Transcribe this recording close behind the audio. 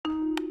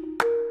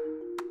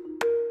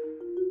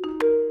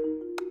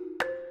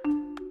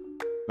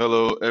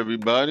Hello,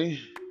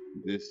 everybody.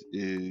 This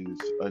is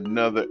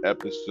another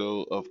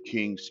episode of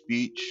King's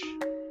Speech,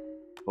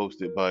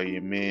 hosted by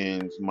your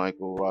man's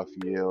Michael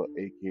Raphael,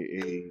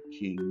 aka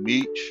King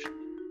Meech.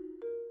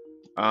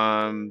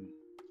 Um,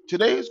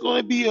 Today is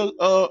going to be a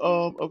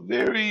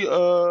very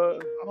I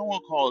don't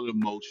want to call it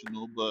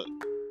emotional, but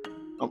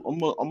I'm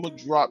gonna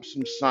drop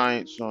some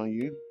science on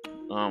you.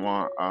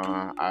 On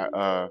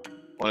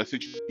a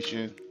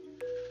situation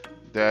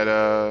that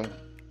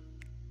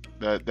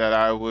that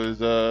I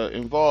was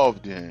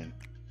involved in.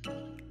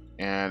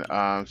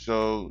 And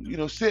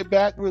sit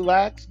back,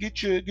 relax,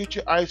 get your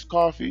iced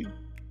coffee,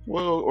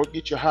 well, or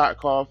get your hot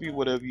coffee,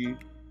 whatever you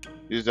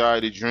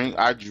desire to drink.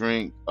 I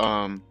drink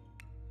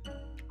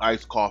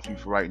iced coffee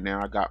for right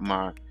now. I got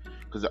my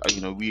because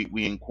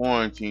we in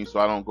quarantine, so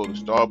I don't go to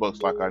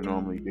Starbucks like I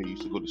normally do. I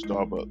used to go to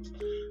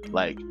Starbucks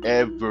like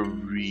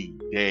every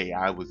day.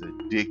 I was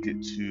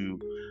addicted to.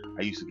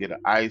 I used to get an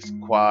iced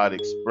quad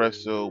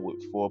espresso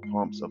with 4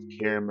 pumps of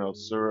caramel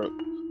syrup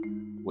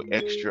with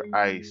extra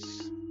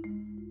ice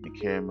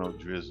and caramel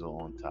drizzle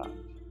on top.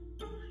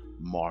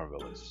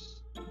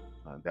 Marvelous.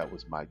 That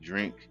was my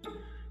drink.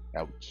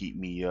 That would keep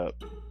me up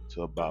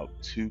to about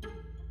 2.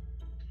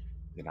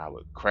 Then I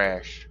would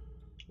crash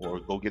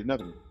or go get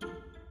another one.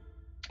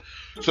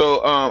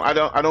 So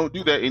I don't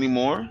do that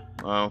anymore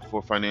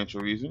for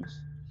financial reasons.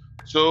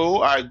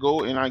 So I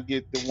go and I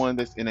get the one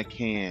that's in a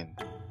can.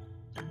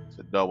 It's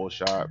a double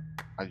shot.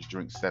 I just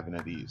drink 7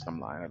 of these. I'm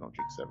lying. I don't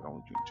drink 7. I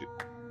only drink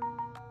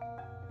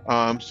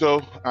 2.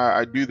 So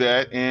I do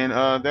that, and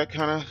that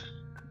kind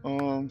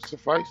of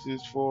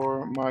suffices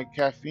for my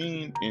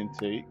caffeine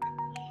intake.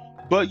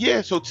 But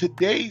yeah, so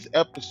today's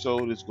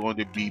episode is going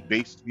to be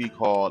basically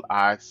called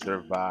I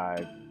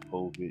Survived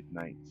COVID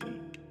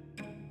 19.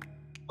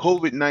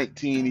 COVID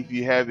 19, if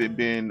you haven't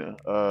been,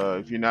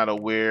 if you're not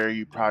aware,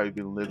 you've probably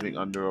been living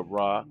under a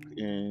rock.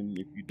 And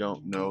if you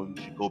don't know,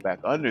 you should go back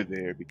under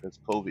there because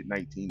COVID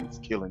 19 is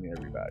killing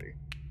everybody.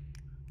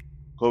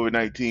 COVID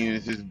 19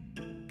 is this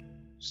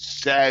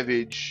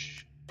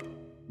savage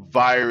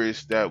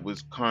virus that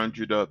was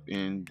conjured up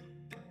in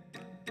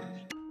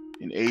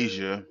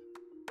Asia,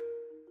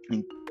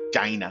 in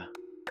China.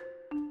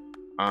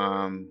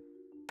 Um,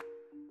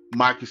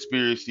 my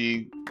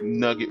conspiracy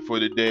nugget for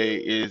the day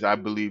is I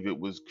believe it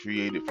was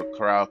created for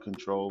crowd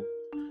control.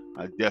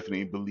 I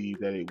definitely believe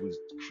that it was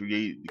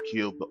created to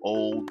kill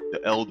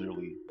the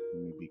elderly.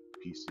 Let me be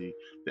PC.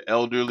 The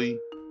elderly,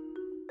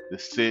 the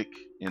sick,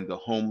 and the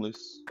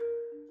homeless.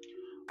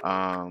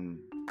 Um,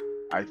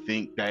 I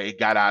think that it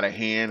got out of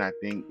hand. I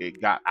think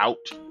it got out,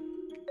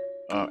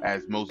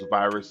 as most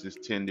viruses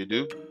tend to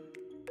do.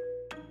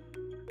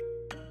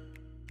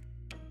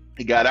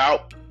 It got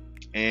out,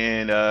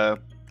 and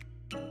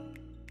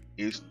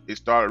it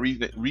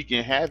started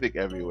wreaking havoc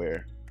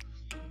everywhere.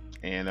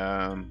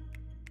 And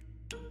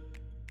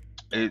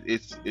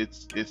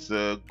it's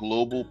a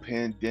global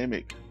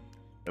pandemic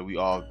that we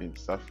all have been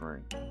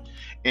suffering.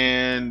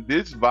 And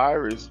this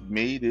virus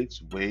made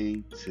its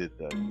way to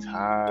the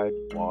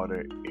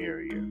Tidewater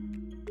area.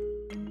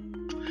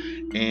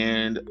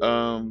 And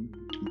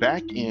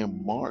back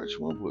in March,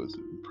 what was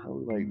it?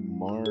 Probably like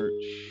March,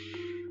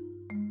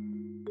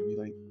 maybe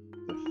like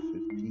the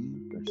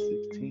 15th or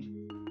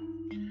 16th.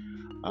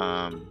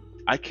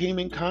 I came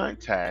in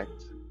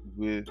contact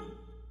with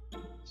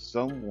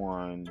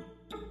someone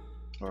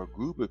or a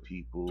group of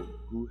people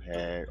who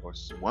had, or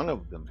one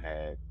of them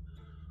had,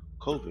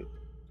 COVID.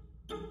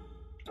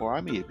 Or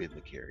I may have been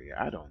the carrier.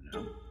 I don't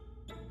know.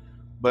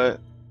 But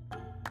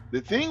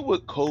the thing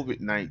with COVID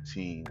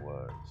 19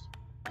 was,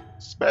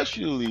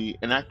 especially,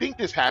 and I think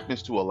this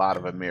happens to a lot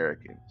of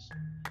Americans.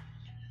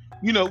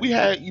 We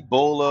had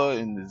Ebola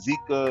and the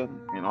Zika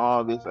and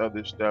all this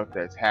other stuff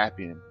that's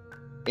happened.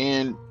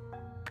 And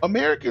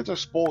Americans are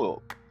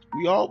spoiled.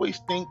 We always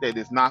think that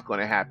it's not going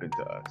to happen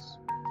to us.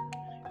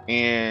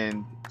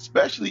 And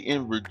especially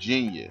in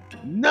Virginia,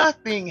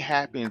 nothing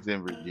happens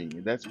in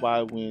Virginia. That's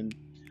why when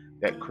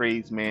that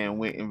crazed man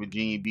went in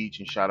Virginia Beach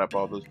and shot up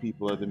all those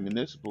people at the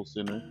municipal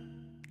center,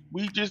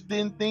 we just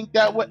didn't think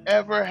that would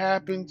ever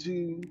happen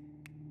to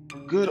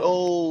good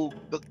old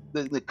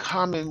the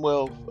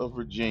Commonwealth of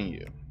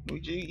Virginia.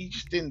 You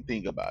just didn't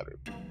think about it.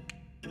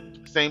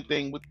 Same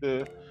thing with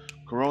the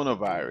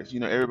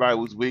coronavirus. Everybody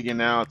was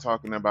wigging out,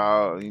 talking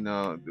about,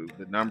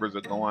 the numbers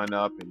are going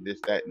up and this,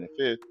 that, and the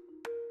fifth.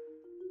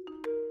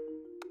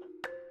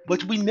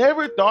 But we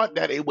never thought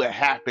that it would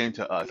happen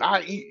to us.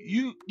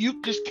 You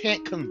just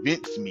can't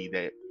convince me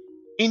that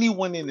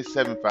anyone in the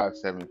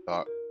 757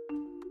 thought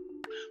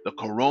the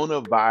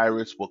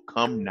coronavirus will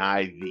come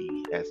nigh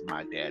thee, as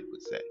my dad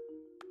would say.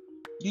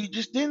 You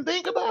just didn't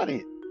think about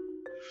it.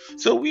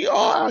 So we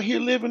all out here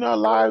living our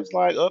lives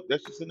like, oh,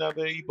 that's just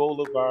another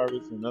Ebola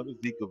virus, another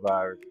Zika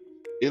virus.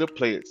 It'll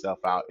play itself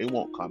out. It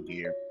won't come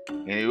here,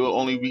 and it will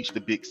only reach the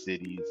big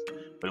cities,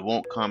 but it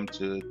won't come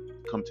to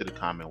the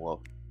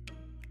Commonwealth.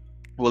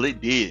 Well,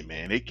 it did,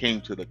 man. It came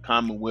to the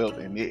Commonwealth,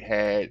 and it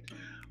had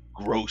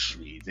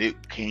groceries.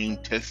 It came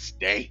to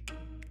stay.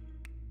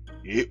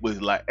 It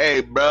was like,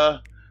 hey,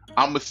 bruh,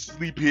 I'm gonna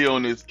sleep here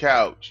on this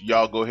couch.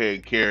 Y'all go ahead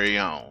and carry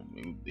on.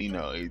 And,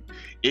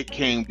 it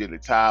came to the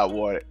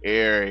Tidewater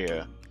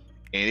area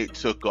and it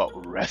took up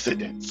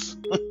residence.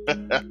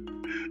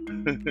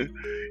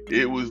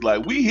 It was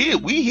like, we here,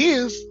 we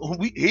is.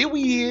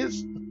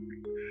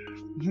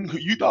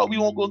 You thought we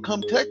weren't gonna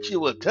come touch you?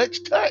 Well,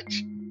 touch,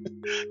 touch,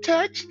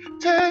 touch.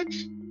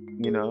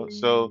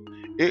 So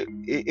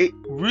it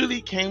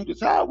really came to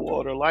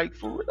Tidewater, like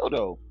for real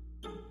though.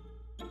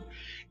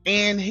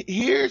 And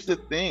here's the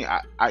thing,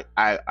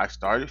 I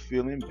started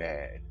feeling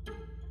bad,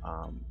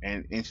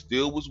 and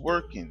still was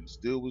working,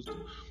 still was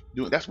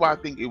doing. That's why I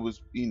think it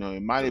was,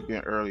 it might have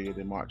been earlier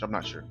than March. I'm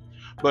not sure,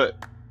 but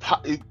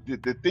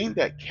the thing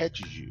that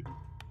catches you,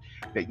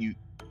 that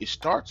it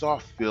starts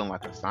off feeling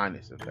like a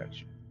sinus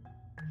infection.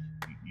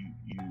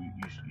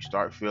 You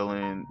start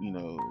feeling,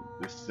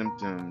 the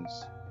symptoms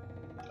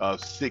of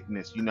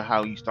sickness. You know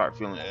how you start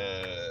feeling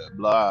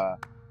blah,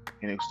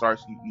 and it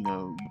starts.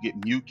 You get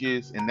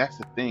mucus, and that's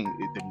the thing.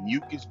 The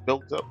mucus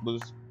built up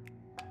was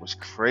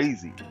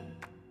crazy,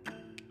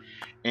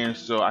 and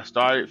so I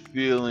started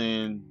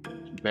feeling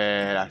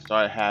bad. I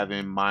started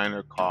having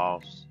minor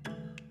coughs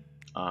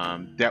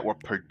that were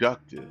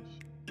productive.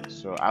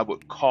 So I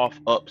would cough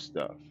up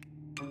stuff,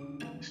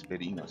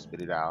 spit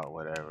it out, or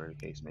whatever the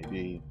case may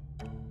be.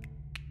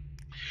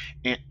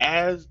 And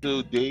as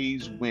the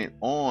days went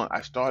on, I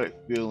started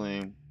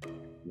feeling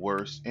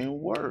worse and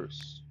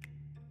worse.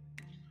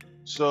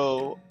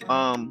 So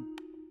I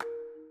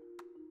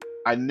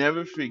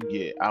never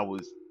forget, I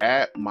was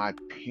at my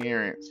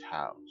parents'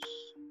 house.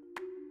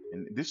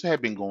 And this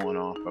had been going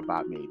on for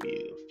about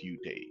maybe a few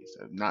days.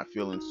 I'm not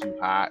feeling too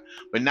hot,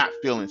 but not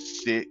feeling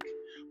sick,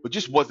 but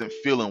just wasn't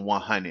feeling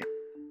 100,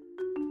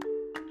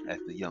 as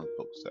the young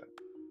folks say.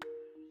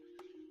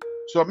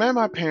 So I'm at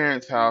my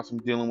parents' house. I'm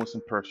dealing with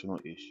some personal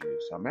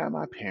issues. So I'm at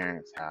my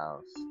parents'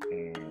 house,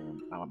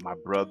 and my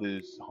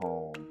brother's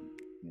home.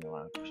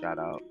 Shout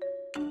out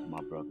to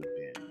my brother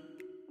Ben,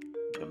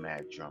 the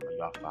Mad Drummer.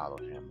 Y'all follow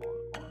him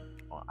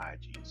on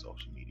IG and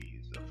social media.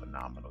 He's a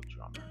phenomenal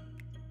drummer.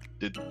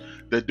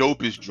 The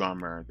dopest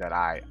drummer that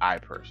I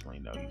personally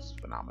know. He's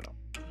phenomenal.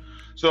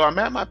 So I'm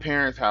at my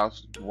parents'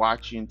 house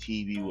watching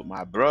TV with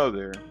my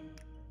brother,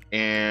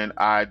 and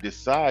I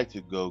decide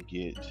to go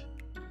get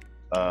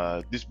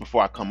this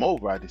before I come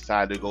over. I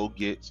decided to go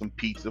get some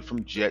pizza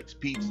from Jet's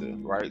Pizza,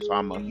 right? So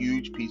I'm a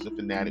huge pizza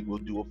fanatic. We'll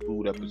do a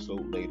food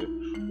episode later,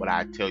 but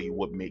I tell you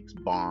what makes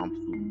bomb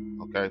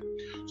food, okay?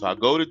 So I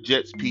go to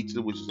Jet's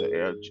Pizza, which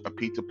is a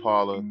pizza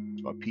parlor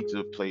or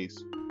pizza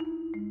place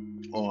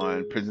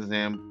on Princess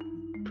Anne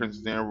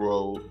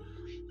Road,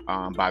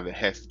 by the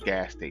Hess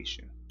gas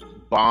station.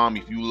 Bomb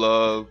if you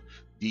love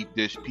deep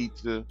dish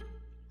pizza,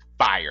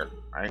 fire,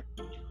 right?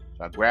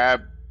 So I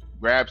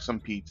grab some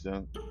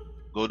pizza,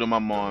 go to my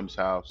mom's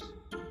house,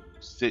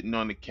 sitting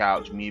on the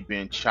couch, me and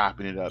Ben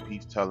chopping it up.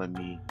 He's telling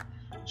me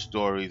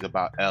stories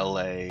about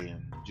LA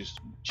and just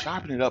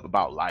chopping it up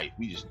about life.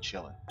 We just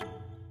chilling.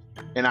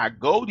 And I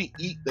go to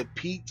eat the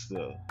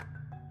pizza,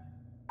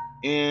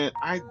 and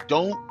I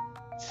don't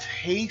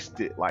taste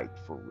it like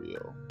for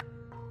real.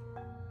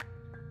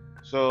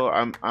 So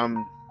I'm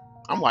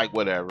like,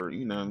 whatever,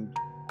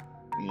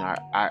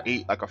 I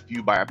ate like a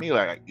few bites. I mean,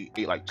 like I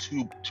ate like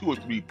two or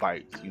three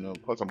bites.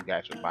 Plus I'm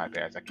gastric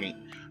bypass. I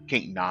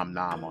can't nom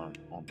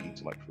on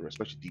pizza like for real,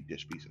 especially deep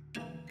dish pizza.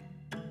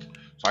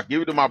 So I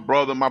give it to my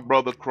brother. My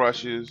brother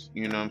crushes.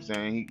 You know what I'm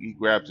saying? He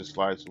grabs a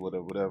slice or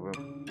whatever.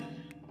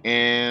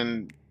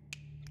 And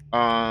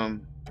I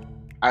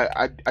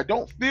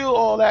don't feel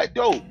all that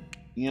dope.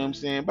 You know what I'm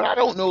saying? But I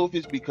don't know if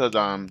it's because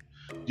I'm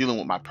dealing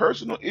with my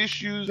personal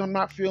issues. I'm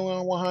not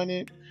feeling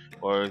 100,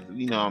 or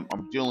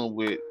I'm dealing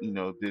with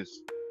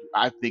this.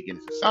 I think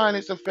it's a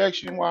sinus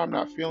infection why I'm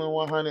not feeling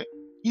 100.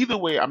 Either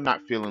way, I'm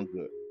not feeling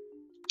good.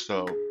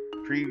 So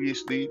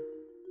previously,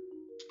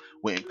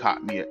 went and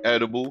caught me an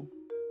edible,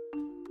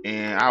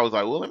 and I was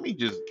like, well, let me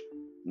just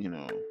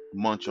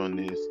munch on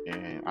this,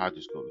 and I'll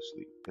just go to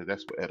sleep, because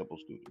that's what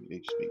edibles do to me. They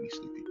just make me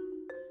sleepy.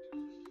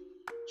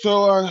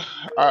 So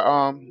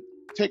I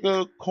take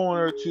a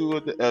corner or two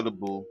of the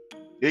edible.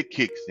 It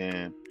kicks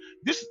in.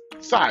 This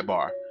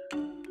sidebar.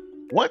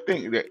 One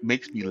thing that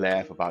makes me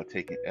laugh about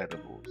taking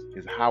edibles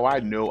is how I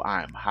know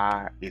I'm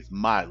high is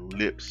my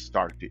lips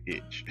start to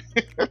itch.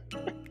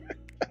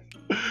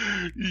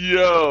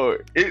 Yo,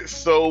 it's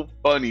so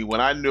funny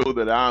when I know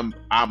that I'm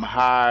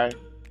high,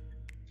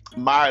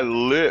 my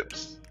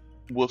lips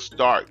will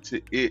start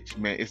to itch,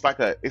 man. It's like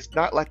it's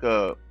like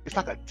a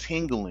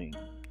tingling.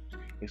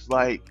 It's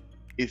like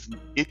it's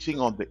itching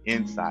on the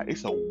inside.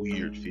 It's a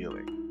weird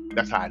feeling.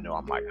 That's how I know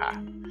I'm like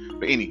high.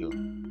 But anywho,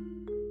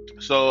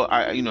 so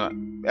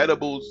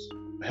edibles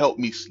help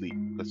me sleep,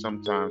 because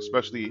sometimes,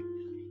 especially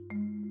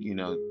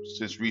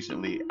since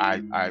recently,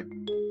 I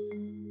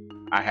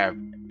have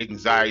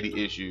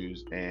anxiety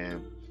issues,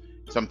 and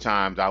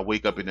sometimes I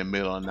wake up in the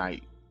middle of the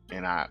night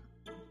and I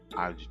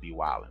just be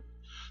wilding.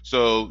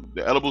 So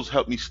the edibles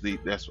help me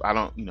sleep. That's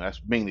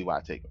mainly why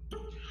I take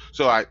them.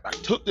 So I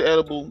took the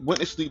edible,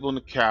 went to sleep on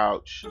the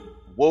couch,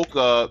 woke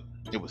up.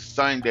 It was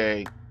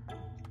Sunday,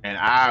 and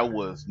I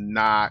was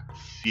not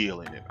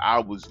feeling it. I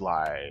was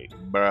like,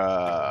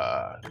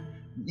 bruh.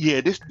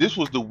 Yeah, this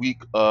was the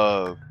week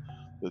of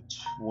the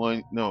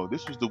 20. No,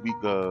 this was the week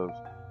of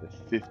the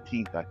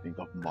 15th, I think,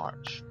 of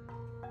March.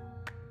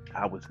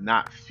 I was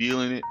not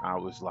feeling it. I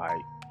was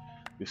like,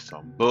 this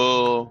some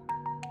bull.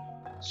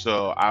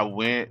 So I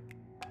went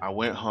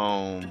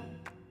home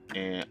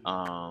and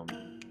I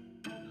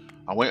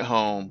went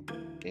home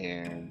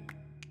and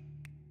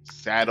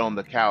sat on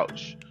the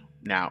couch.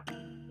 Now,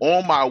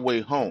 on my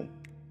way home,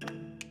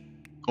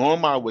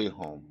 on my way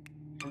home,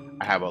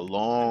 I have a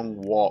long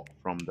walk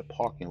from the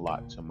parking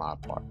lot to my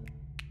apartment.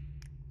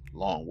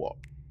 Long walk.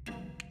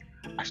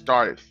 I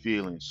started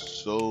feeling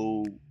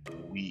so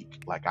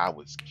weak, like I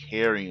was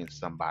carrying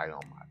somebody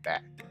on my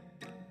back.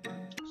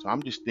 So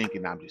I'm just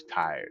thinking I'm just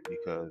tired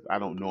because I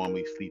don't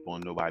normally sleep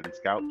on nobody's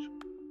couch.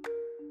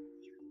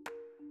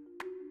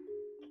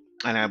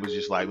 And I was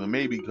just like, well,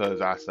 maybe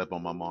because I slept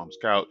on my mom's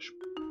couch,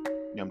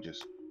 I'm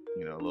just,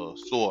 a little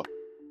sore.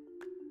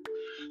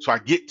 So I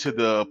get to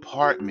the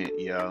apartment,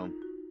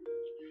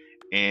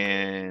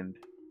 and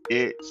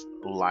it's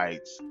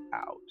lights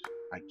out.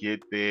 I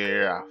get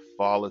there, I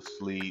fall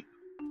asleep,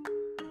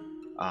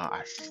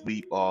 I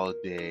sleep all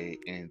day,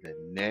 and the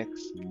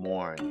next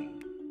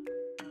morning,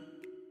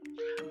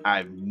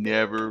 I've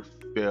never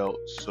felt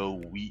so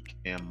weak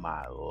in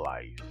my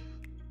life.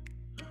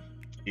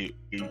 It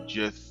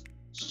just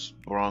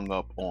sprung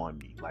up on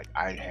me like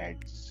I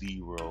had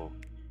zero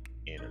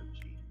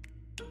energy.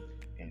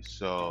 And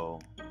so,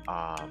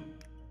 um,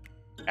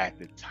 at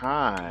the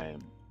time,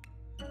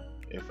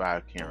 if I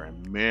can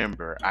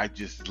remember, I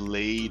just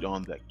laid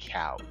on the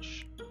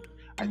couch.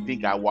 I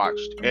think I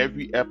watched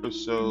every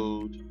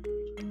episode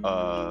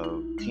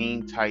of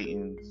Teen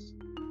Titans.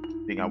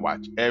 I think I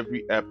watched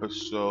every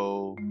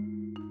episode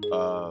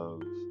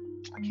of,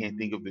 I can't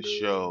think of the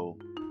show,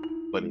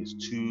 but it's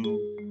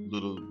two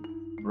little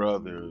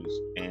brothers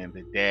and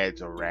the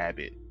dad's a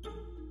rabbit.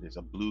 There's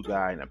a blue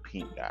guy and a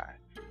pink guy.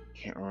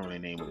 Can't remember the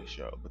name of the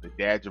show, but the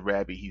dad's a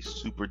rabbit. He's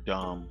super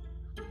dumb,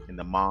 and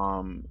the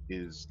mom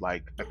is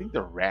like, I think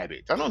they're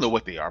rabbits. I don't know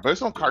what they are, but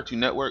it's on Cartoon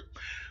Network.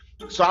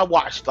 So I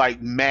watched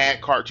like mad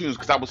cartoons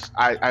because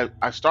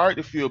I started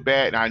to feel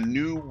bad, and I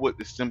knew what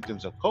the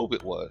symptoms of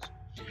COVID was,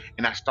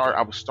 and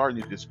I was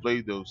starting to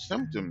display those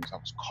symptoms. I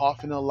was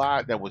coughing a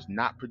lot. That was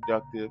not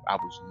productive. I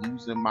was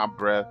losing my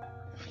breath.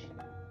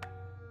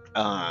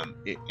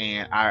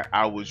 And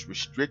I was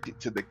restricted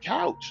to the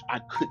couch. I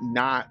could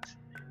not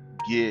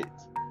get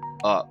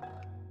up.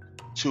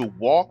 To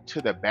walk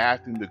to the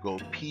bathroom to go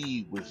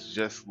pee was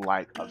just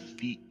like a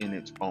feat in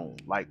its own.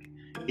 Like,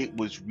 it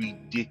was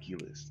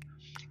ridiculous.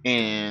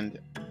 And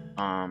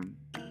um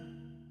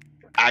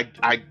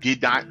I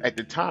did not, at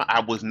the time,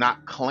 I was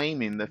not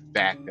claiming the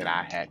fact that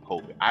I had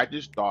COVID. I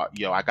just thought,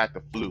 I got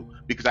the flu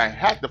because I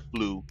had the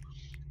flu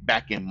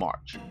back in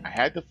March. I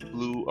had the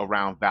flu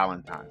around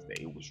Valentine's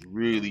Day. It was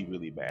really,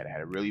 really bad. I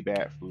had a really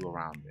bad flu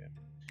around then.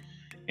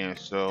 And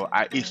so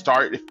it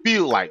started to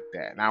feel like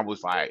that. And I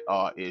was like,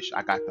 oh ish,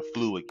 I got the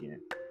flu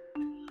again.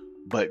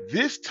 But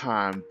this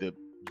time,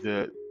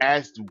 the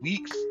as the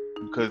weeks,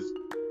 because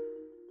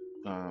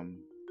um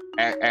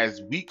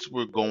as weeks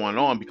were going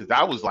on, because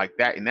I was like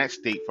that in that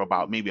state for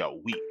about maybe a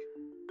week.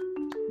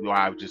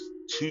 I was just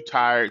too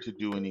tired to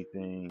do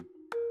anything.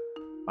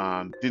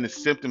 Then the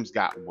symptoms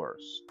got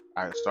worse.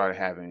 I started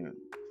having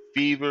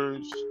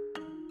fevers,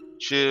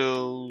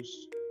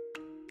 chills,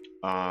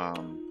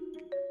 um,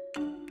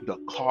 the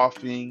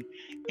coughing,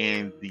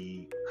 and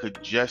the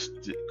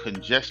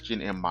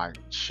congestion in my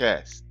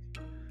chest.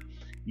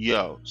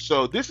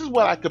 So this is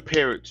what I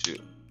compare it to.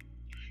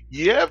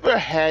 You ever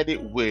had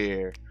it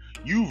where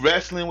you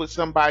wrestling with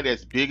somebody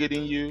that's bigger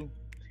than you,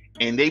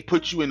 and they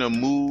put you in a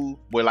move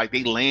where like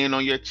they laying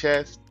on your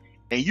chest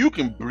and you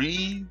can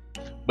breathe,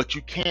 but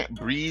you can't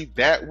breathe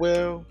that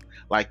well.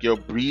 Like your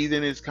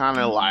breathing is kind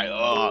of like,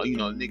 oh,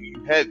 nigga,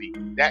 you heavy.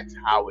 That's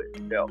how it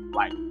felt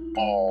like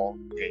all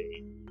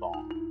day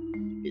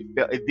long. It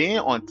felt, and then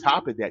on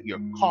top of that,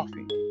 you're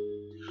coughing.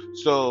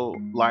 So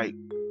like,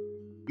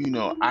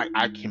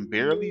 I can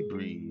barely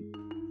breathe.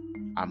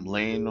 I'm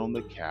laying on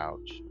the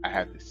couch. I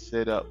have to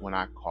sit up when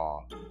I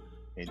cough,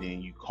 and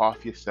then you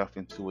cough yourself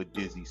into a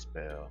dizzy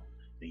spell.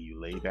 Then you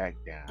lay back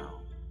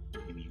down,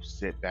 and you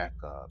sit back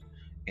up,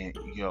 and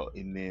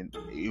and then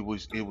it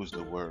was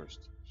the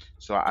worst.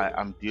 So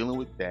I'm dealing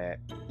with that,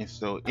 and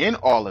so in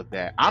all of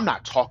that, I'm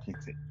not talking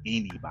to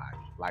anybody.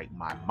 Like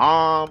my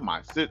mom,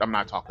 my sister, I'm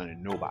not talking to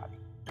nobody.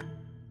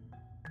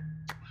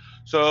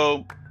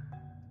 So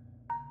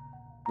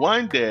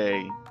one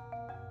day,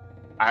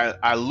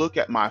 I look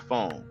at my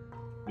phone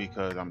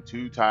because I'm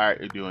too tired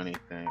to do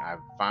anything. I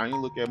finally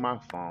look at my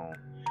phone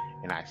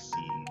and I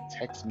see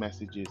text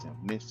messages and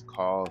missed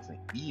calls and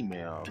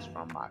emails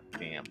from my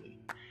family.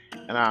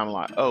 And I'm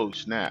like, oh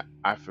snap,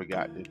 I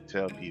forgot to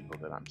tell people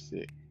that I'm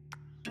sick.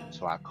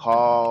 So I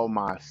call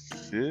my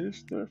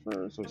sister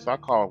first. So I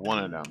called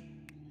one of them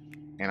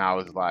and I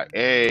was like,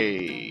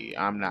 hey,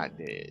 I'm not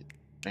dead.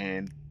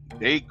 And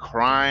they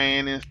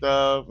crying and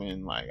stuff,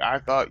 and like, I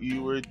thought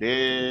you were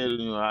dead,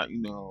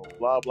 and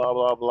blah blah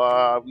blah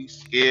blah. We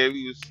scared,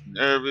 we was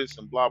nervous,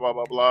 and blah blah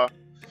blah blah.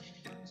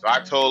 So I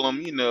told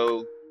them,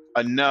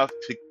 enough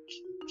to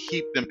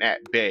keep them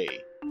at bay.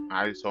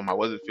 I just told them I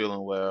wasn't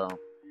feeling well,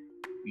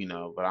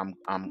 but I'm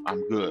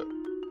good.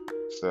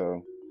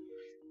 So,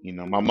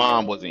 my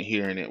mom wasn't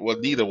hearing it. Well,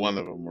 neither one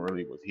of them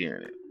really was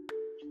hearing it.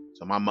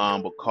 So my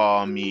mom would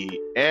call me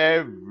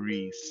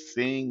every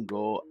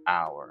single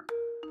hour.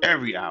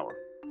 Every hour.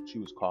 She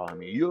was calling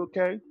me, "You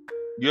okay?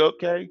 You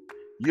okay?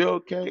 You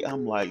okay?"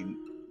 I'm like,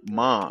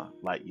 "Mom,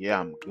 like, yeah,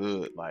 I'm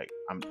good. Like,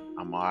 I'm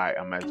all right.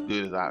 I'm as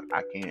good as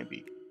I can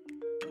be."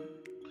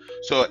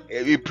 So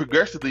it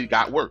progressively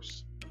got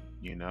worse,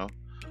 you know.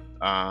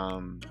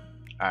 Um,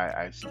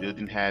 I still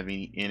didn't have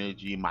any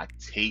energy. My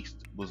taste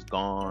was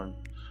gone.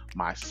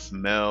 My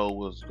smell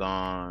was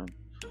gone.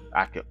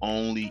 I could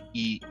only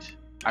eat.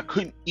 I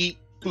couldn't eat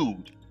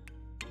food.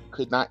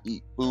 Could not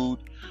eat food.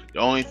 The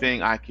only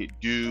thing I could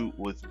do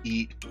was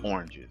eat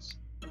oranges.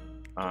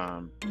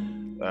 Um,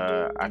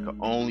 I could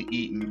only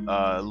eat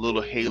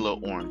little halo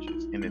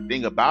oranges. And the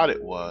thing about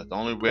it was, the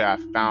only way I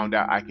found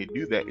out I could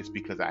do that is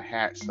because I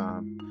had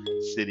some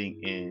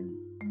sitting in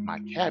my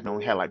cabinet. I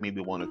only had like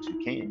maybe one or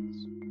two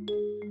cans.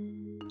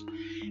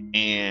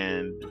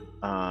 And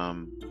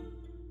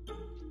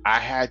I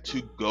had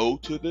to go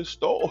to the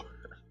store.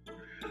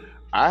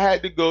 I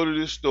had to go to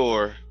the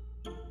store.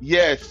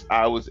 Yes,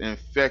 I was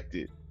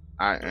infected.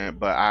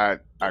 But I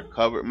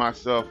covered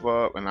myself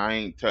up and I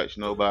ain't touched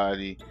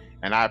nobody.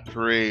 And I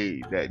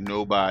prayed that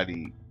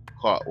nobody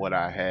caught what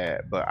I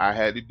had. But I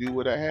had to do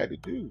what I had to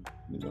do.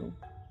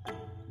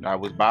 I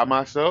was by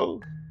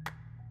myself.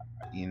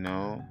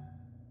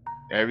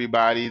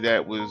 Everybody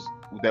that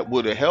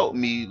would have helped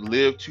me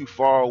lived too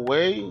far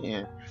away,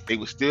 and they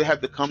would still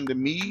have to come to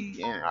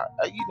me. And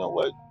you know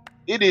what?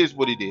 It is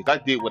what it is. I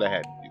did what I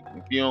had to do.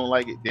 If you don't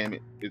like it, damn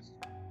it,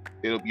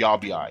 y'all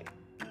be alright.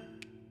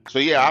 So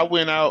yeah, I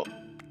went out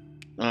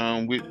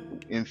with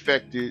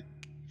infected,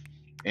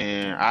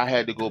 and I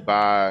had to go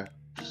buy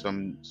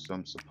some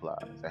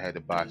supplies. I had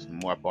to buy some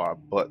more. I bought a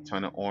butt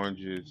ton of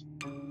oranges.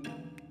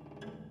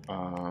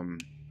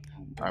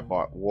 I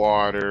bought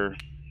water,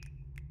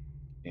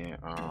 and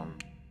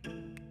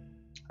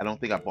I don't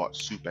think I bought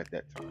soup at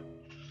that time.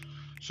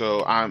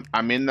 So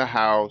I'm in the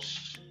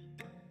house.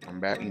 I'm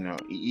back.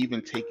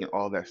 Even taking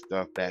all that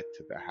stuff back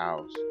to the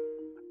house,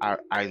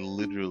 I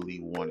literally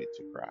wanted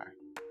to cry.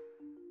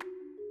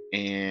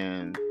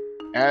 And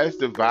as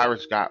the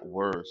virus got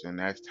worse,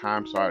 and as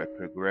time started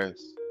to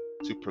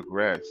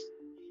progress,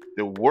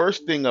 the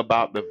worst thing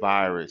about the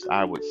virus,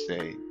 I would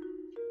say,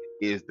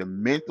 is the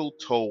mental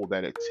toll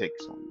that it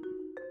takes on you.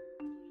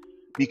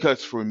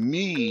 Because for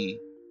me,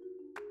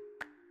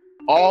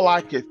 all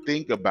I could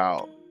think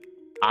about,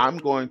 I'm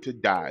going to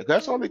die.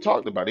 That's all they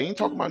talked about. They ain't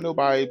talking about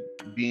nobody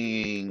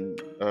being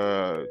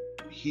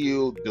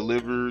healed,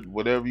 delivered,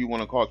 whatever you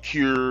want to call it,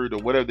 cured, or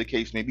whatever the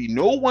case may be.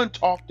 No one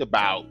talked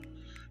about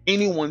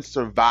anyone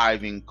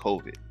surviving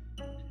COVID.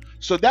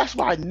 So that's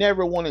why I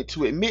never wanted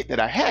to admit that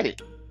I had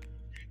it.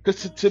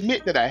 Because to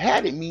admit that I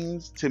had it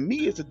means, to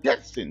me, it's a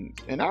death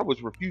sentence. And I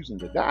was refusing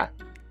to die.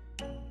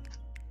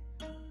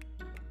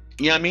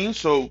 You know what I mean?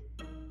 So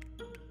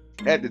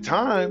at the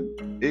time,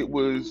 it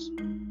was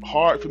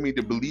hard for me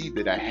to believe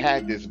that I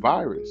had this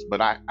virus, but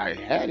I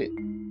had it.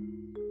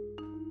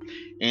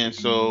 And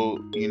so,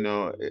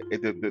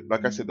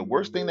 like I said, the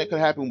worst thing that could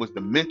happen was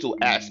the mental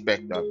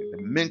aspect of it,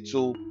 the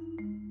mental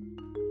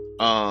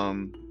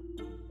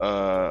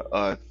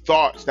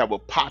thoughts that were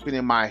popping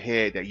in my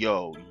head that,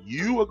 yo,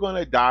 you are going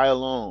to die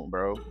alone,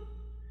 bro.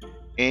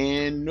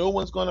 And no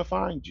one's going to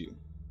find you.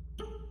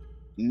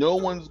 No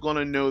one's going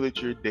to know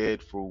that you're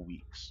dead for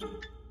weeks.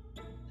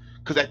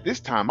 Because at this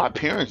time, my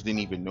parents didn't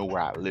even know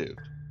where I lived.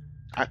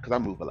 Because I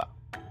move a lot.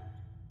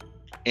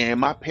 And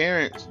my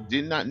parents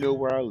did not know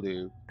where I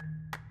lived.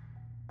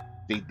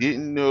 They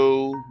didn't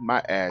know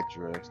my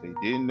address. They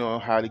didn't know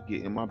how to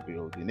get in my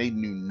building. They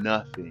knew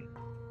nothing.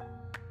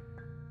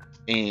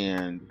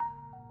 And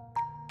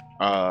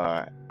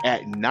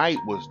at night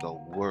was the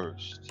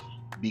worst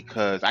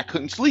because I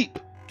couldn't sleep.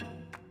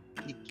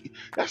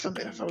 That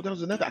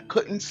was another. I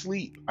couldn't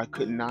sleep. I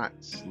could not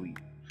sleep.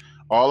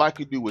 All I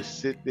could do was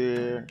sit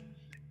there,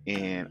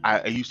 and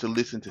I used to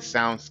listen to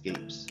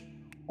soundscapes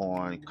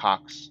on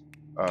Cox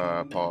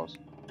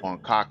on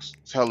Cox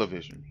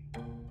television.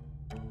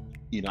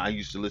 I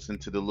used to listen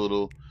to the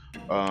little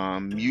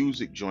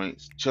music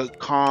joints to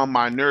calm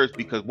my nerves,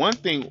 because one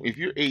thing, if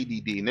you're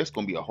ADD, and that's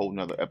going to be a whole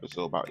nother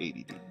episode about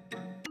ADD,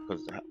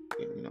 because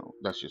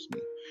that's just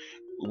me.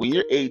 When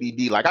you're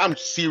ADD, like, I'm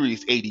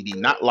serious ADD,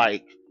 not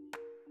like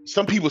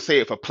some people say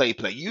it for play.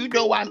 I'm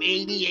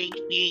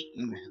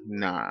ADHD.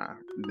 Nah,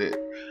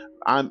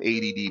 I'm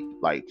ADD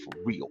like for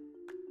real.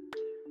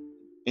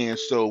 And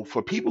so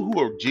for people who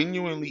are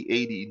genuinely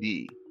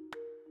ADD,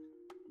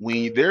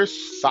 when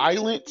there's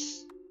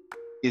silence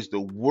is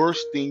the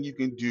worst thing you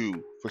can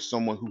do for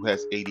someone who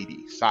has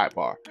ADD.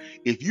 Sidebar.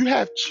 If you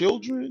have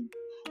children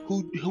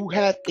who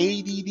have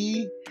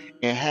ADD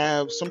and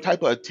have some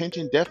type of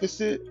attention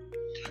deficit,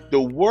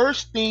 the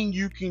worst thing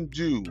you can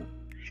do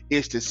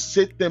is to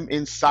sit them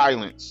in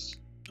silence.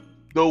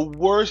 The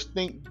worst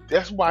thing,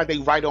 that's why they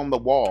write on the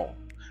wall.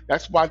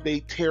 That's why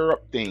they tear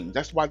up things.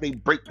 That's why they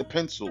break the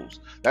pencils.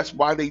 That's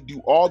why they do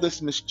all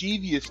this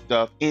mischievous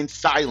stuff in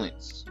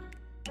silence.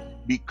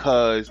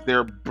 Because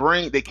their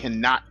brain, they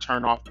cannot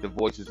turn off the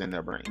voices in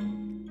their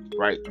brain.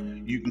 Right?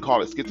 You can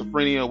call it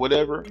schizophrenia or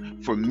whatever.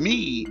 For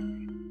me,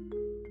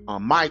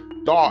 my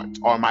thoughts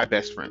are my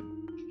best friend.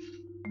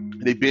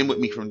 They've been with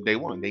me from day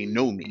one. They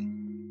know me.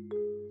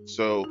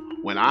 So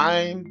when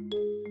I'm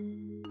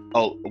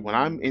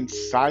in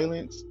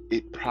silence,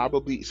 it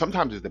probably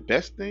sometimes is the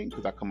best thing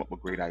because I come up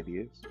with great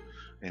ideas,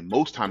 and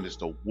most times it's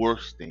the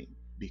worst thing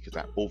because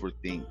I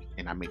overthink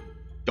and I make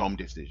dumb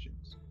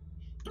decisions.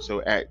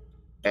 So at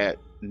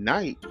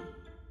night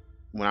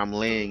when I'm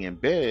laying in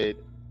bed,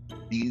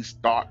 these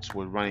thoughts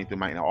were running through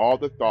my mind. All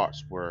the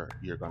thoughts were,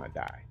 "You're gonna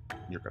die.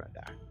 You're gonna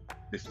die.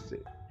 This is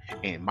it.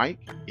 And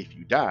Mike, if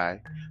you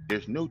die,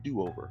 there's no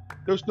do-over.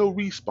 There's no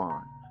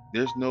respawn.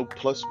 There's no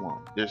plus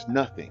one. There's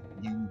nothing.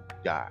 You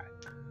die.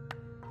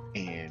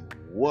 And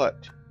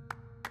what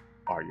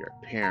are your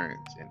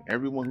parents and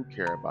everyone who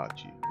care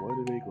about you? What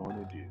are they going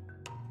to do?"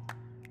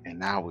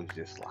 And I was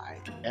just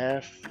like,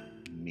 F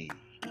me.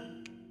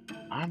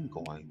 I'm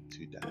going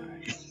to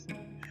die.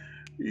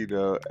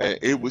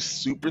 It was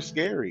super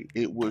scary.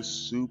 It was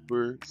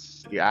super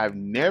scary. I've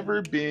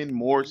never been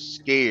more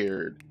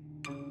scared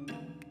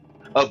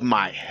of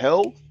my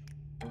health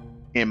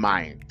in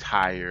my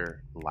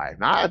entire life.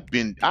 Now I've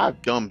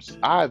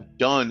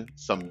done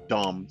some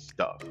dumb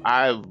stuff.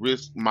 I've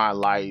risked my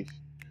life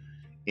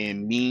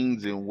in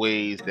means and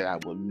ways that I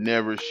will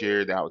never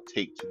share, that I'll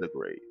take to the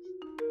grave.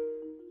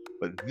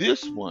 But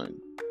this one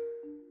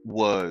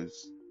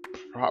was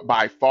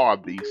by far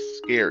the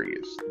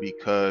scariest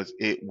because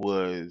it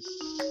was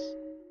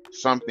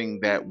something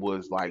that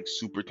was like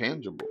super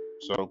tangible.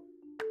 So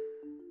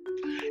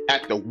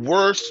at the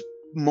worst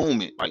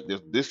moment, like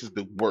this is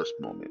the worst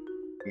moment,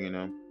 you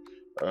know.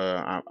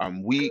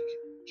 I'm weak,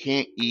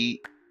 can't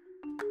eat,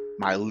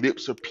 my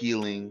lips are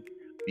peeling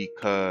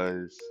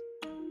because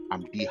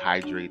I'm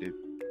dehydrated.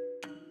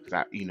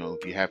 Because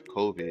if you have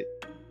COVID,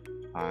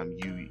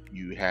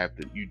 you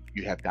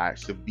have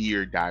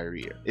severe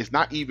diarrhea. It's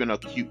not even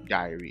acute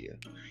diarrhea;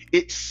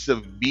 it's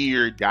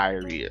severe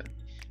diarrhea.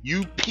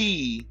 You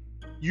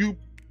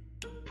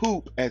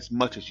poop as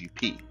much as you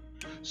pee.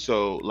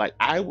 So like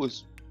I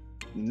was,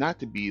 not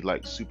to be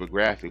like super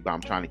graphic, but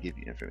I'm trying to give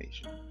you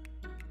information.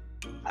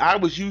 I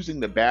was using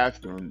the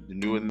bathroom, the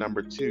newer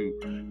number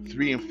two,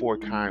 3 and 4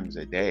 times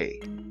a day,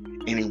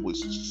 and it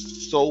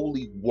was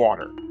solely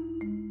water.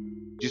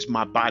 Just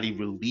my body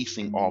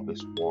releasing all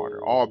this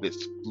water, all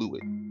this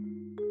fluid.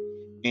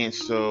 And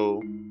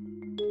so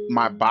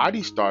my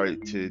body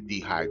started to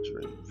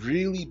dehydrate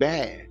really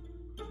bad,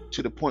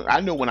 to the point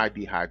I know when I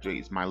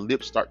dehydrate, my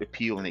lips start to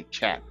peel and they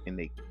chap and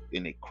they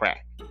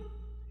crack.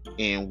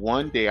 And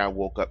one day I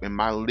woke up and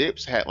my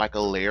lips had like a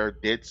layer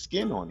of dead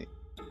skin on it.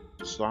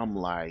 So I'm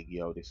like,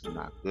 yo, this is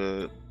not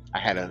good. I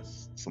had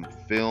some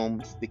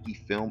sticky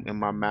film in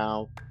my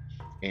mouth,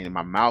 and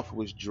my mouth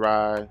was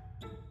dry.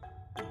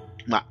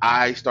 My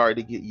eyes started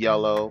to get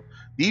yellow.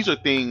 These are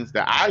things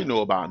that I know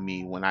about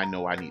me when I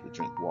know I need to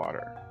drink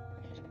water.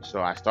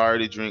 So I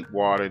started to drink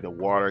water. The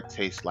water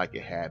tastes like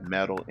it had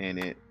metal in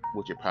it,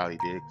 which it probably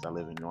did because I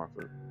live in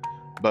Norfolk.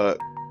 But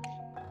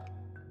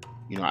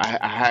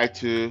I had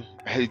to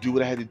do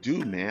what I had to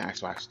do, man.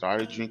 So I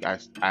started drinking.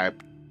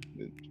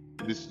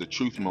 This is the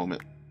truth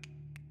moment.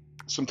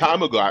 Some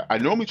time ago, I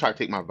normally try to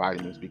take my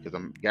vitamins because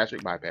I'm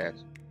gastric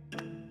bypass.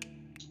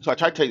 So I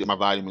try to take my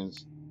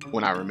vitamins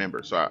when I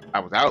remember. So I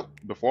was out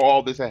before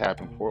all this had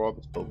happened, before all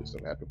this COVID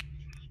stuff happened.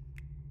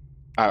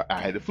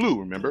 I had the flu,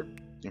 remember,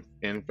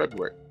 in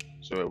February.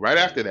 So right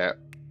after that,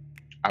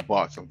 I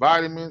bought some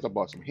vitamins, I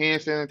bought some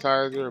hand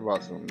sanitizer, I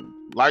bought some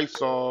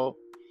Lysol,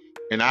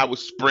 and I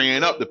was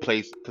spraying up the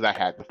place because I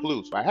had the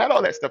flu. So I had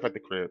all that stuff at the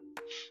crib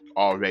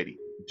already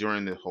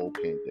during the whole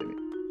pandemic.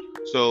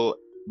 So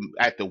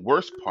at the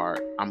worst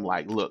part, I'm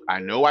like, look, I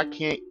know I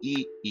can't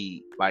eat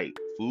like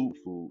food,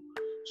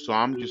 so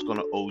I'm just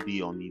gonna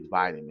OD on these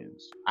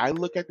vitamins. I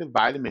look at the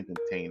vitamin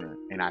container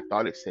and I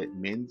thought it said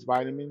men's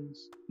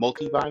vitamins,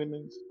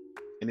 multivitamins,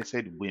 and it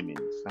said women's.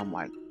 I'm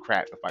like,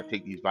 crap, if I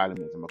take these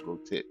vitamins, I'm gonna grow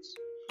tits.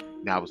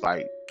 And I was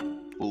like,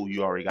 fool,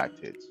 you already got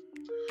tits.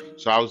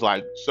 So I was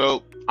like,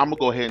 so I'm gonna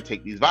go ahead and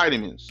take these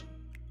vitamins.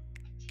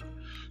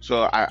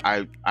 So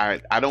I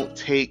don't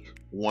take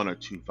 1 or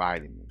 2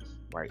 vitamins,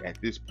 right? At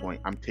this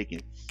point, I'm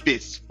taking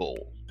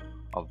fistfuls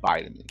of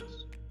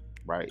vitamins,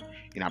 right?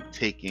 And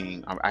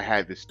I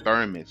had this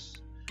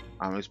thermos.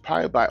 It's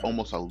probably about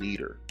almost a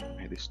liter.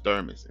 I had this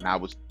thermos, and I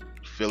was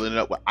filling it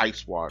up with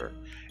ice water,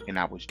 and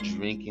I was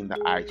drinking the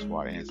ice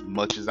water. And as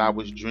much as I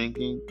was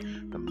drinking,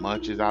 the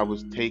much as I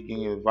was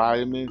taking the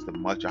vitamins, the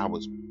much I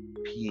was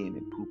peeing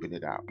and pooping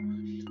it out.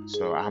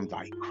 So I'm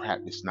like,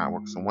 crap, this is not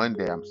working. So one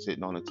day I'm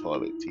sitting on the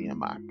toilet,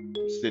 TMI.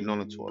 I'm sitting on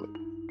the toilet,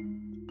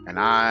 and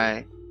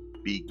I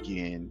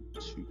begin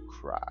to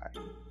cry.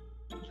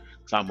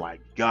 So I'm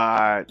like,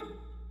 God,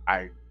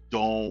 I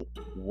don't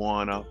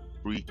wanna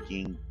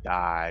freaking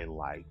die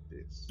like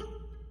this.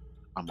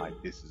 I'm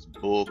like, this is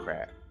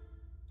bullcrap.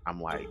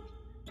 I'm like,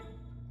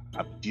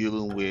 I'm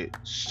dealing with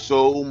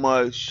so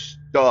much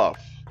stuff.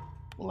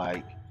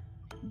 Like,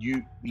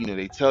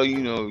 they tell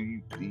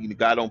you,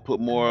 God don't put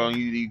more on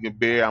you than you can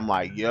bear. I'm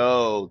like,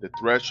 yo, the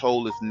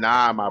threshold is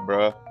nigh, my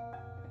bruh.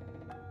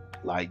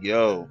 Like,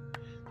 yo,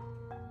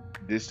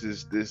 this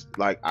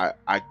like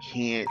I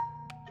can't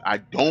I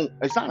don't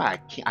it's not I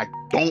can't I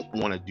don't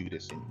want to do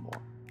this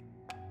anymore.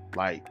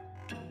 Like,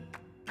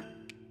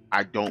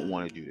 I don't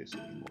want to do this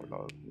anymore,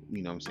 dog.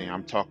 You know what I'm saying?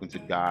 I'm talking to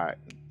God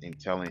and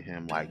telling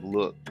him, like,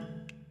 look,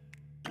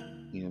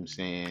 you know what I'm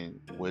saying?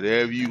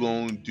 Whatever you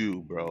gonna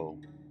do, bro,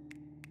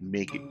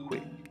 make it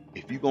quick.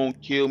 If you gonna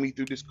kill me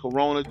through this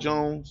Corona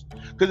Jones,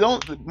 because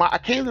I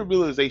came to the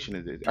realization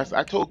of this.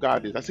 I told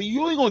God this. I said,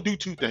 you only gonna do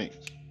two things.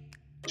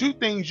 Two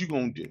things you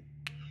gonna do.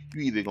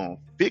 You either gonna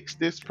fix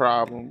this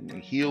problem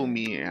and heal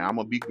me, and I'm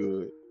gonna be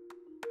good,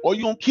 or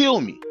you gonna kill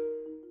me,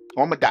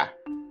 or I'm gonna die.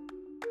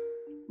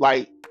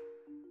 Like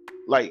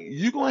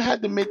you gonna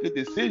have to make a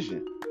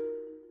decision,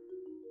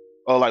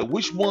 or like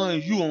which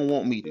one you gonna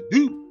want me to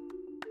do,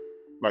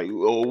 like,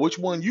 or which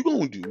one you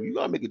gonna do. You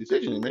gotta make a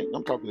decision, man.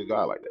 I'm talking to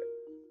God like that.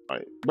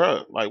 Like,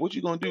 bro, like, what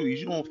you gonna do?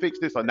 Is you gonna fix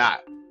this or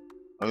not?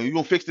 You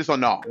gonna fix this or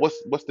not?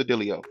 What's the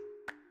dealio?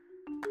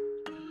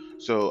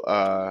 So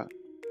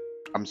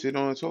I'm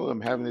sitting on the toilet. I'm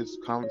having this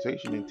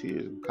conversation in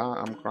tears.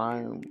 I'm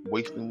crying,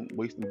 wasting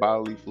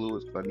bodily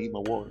fluids because I need my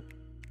water.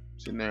 I'm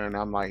sitting there and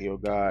I'm like, yo,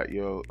 God,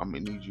 yo, I'm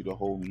gonna need you to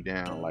hold me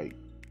down. Like,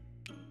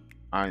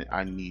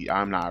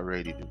 I'm not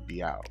ready to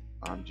be out.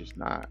 I'm just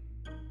not,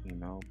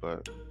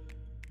 but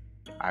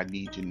I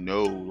need to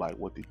know like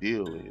what the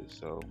deal is.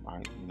 So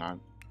I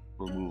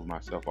remove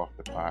myself off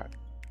the pot.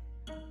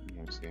 You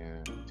know what I'm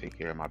saying? Take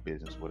care of my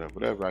business,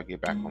 whatever. I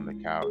get back on the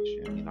couch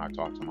and I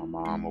talk to my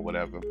mom or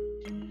whatever.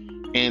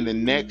 And the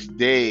next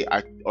day,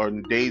 or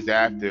the days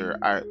after,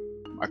 I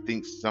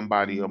think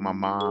somebody or my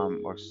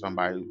mom or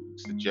somebody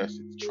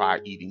suggested to try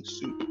eating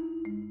soup.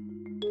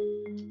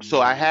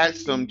 So I had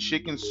some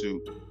chicken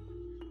soup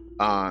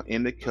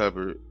in the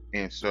cupboard,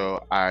 and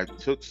so I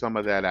took some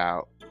of that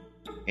out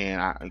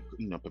and I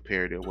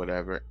prepared it,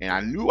 whatever. And I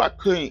knew I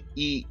couldn't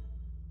eat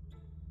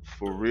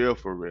for real.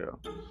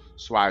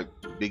 So I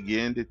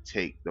began to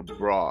take the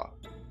broth,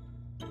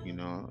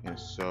 and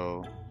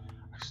so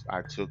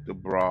I took the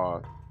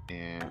broth,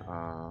 and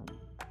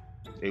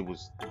it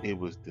was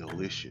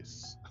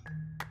delicious.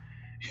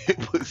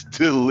 It was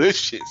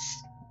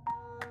delicious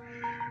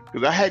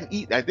because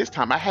at this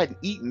time I hadn't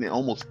eaten in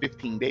almost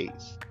 15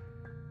 days.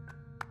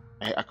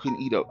 I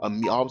couldn't eat a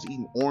meal. I was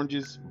eating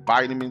oranges,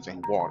 vitamins,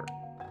 and water.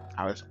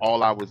 That's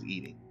all I was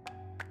eating.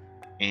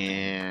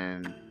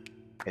 And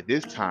at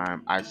this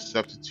time, I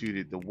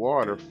substituted the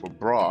water for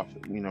broth,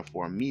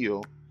 for a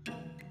meal.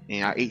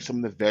 And I ate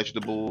some of the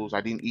vegetables. I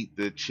didn't eat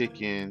the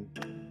chicken.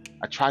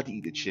 I tried to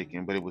eat the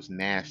chicken, but it was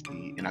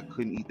nasty. And I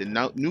couldn't eat the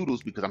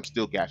noodles because I'm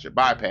still gastric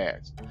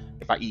bypass.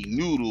 If I eat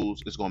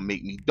noodles, it's gonna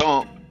make me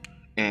dump.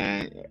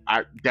 And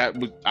I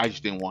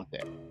just didn't want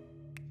that.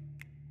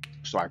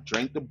 So I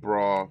drank the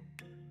broth,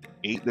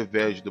 ate the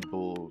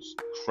vegetables,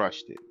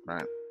 crushed it,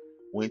 right?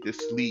 Went to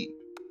sleep,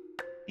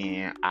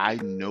 and I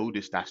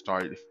noticed I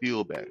started to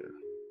feel better.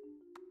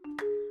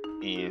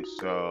 And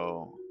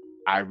so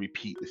I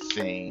repeat the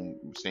same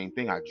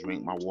thing. I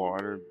drink my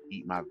water,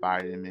 eat my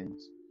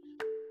vitamins,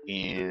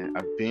 and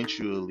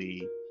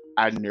eventually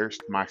I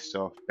nursed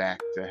myself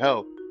back to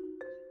health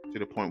to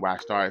the point where I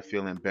started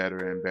feeling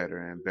better and better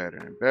and better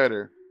and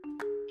better,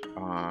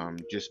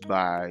 just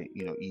by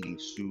eating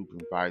soup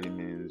and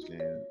vitamins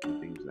and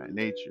things of that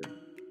nature.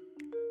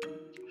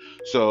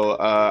 So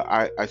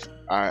I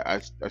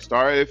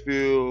started to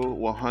feel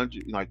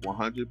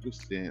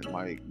 100%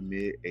 like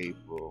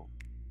mid-April.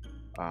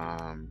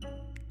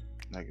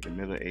 Like in the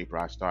middle of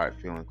April, I started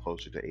feeling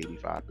closer to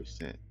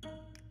 85%,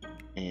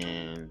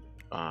 and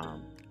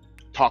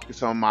talked to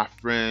some of my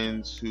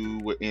friends who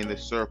were in the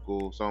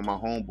circle, some of my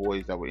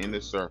homeboys that were in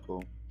the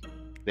circle,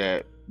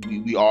 that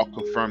we all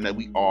confirmed that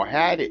we all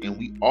had it, and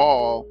we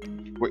all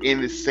were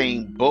in the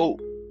same boat,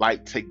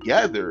 like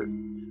together.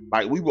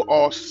 Like we were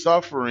all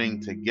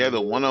suffering together.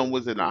 One of them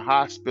was in a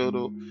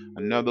hospital,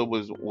 another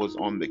was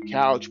on the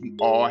couch. We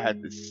all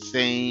had the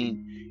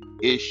same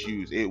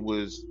issues. It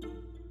was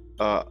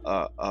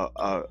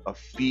a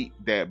feat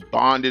that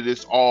bonded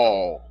us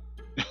all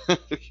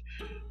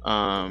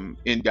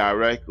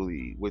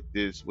indirectly with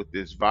this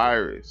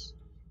virus,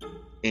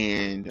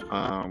 and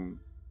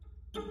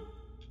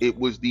it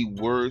was the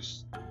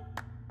worst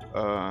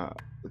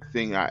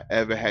thing I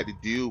ever had to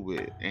deal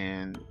with.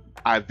 And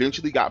I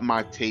eventually got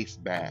my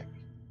taste back.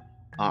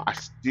 I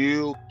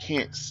still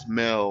can't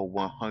smell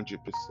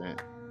 100%.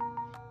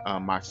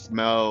 My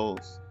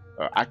smells,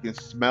 I can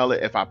smell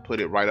it if I put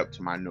it right up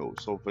to my nose.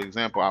 So, for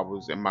example, I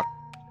was at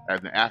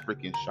an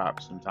African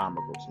shop some time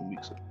ago, a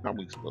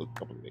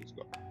couple of days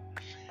ago.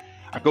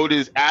 I go to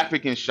this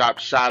African shop,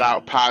 shout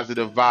out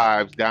Positive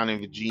Vibes down in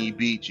Virginia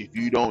Beach. If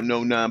you don't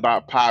know nothing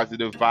about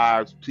Positive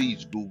Vibes,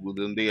 please Google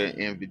them. They are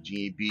in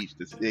Virginia Beach.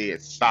 They are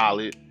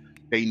solid.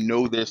 They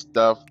know their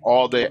stuff.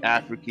 All their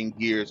African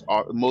gears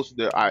are, most of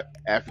their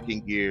African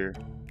gear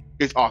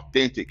is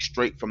authentic,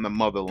 straight from the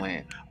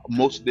motherland.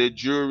 Most of their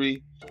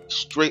jewelry,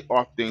 straight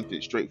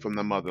authentic, straight from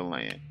the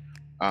motherland.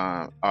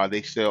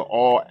 They sell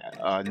all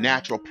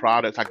natural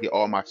products. I get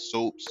all my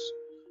soaps,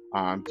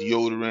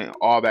 deodorant,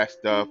 all that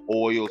stuff,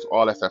 oils,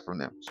 all that stuff from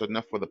them. So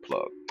enough for the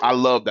plug. I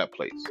love that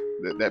place.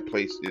 That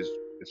place is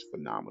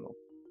phenomenal.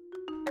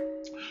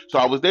 So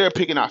I was there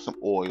picking out some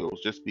oils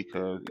just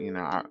because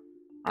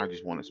I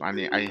just wanted some. I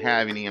didn't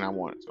have any and I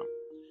wanted some.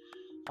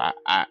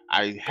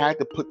 I had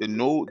to put the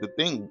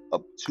thing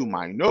up to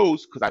my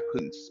nose because I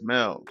couldn't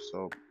smell.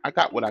 So I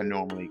got what I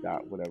normally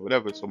got,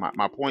 whatever. So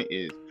my point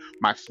is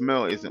my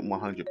smell isn't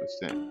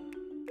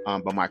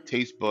 100%, but my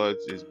taste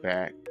buds is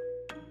back,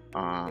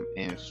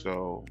 and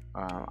so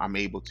I'm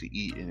able to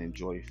eat and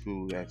enjoy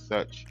food as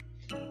such.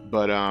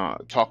 But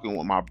talking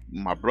with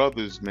my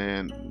brothers,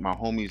 man, my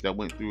homies that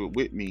went through it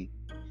with me,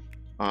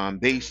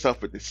 they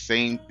suffered the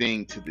same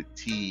thing to the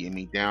T. I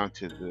mean, down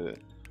to the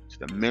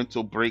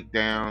mental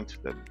breakdown, to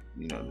the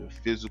the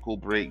physical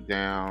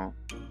breakdown,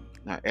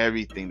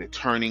 everything, the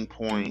turning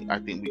point. I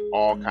think we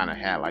all kind of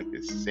had like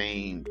the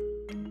same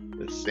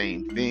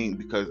thing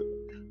because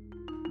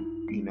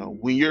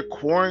when you're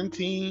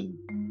quarantined,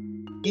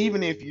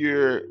 even if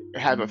you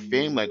have a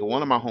family, like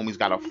one of my homies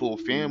got a full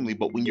family,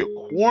 but when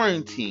you're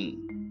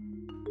quarantined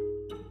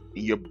and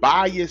you're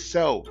by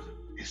yourself,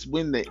 it's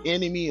when the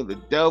enemy or the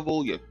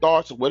devil, your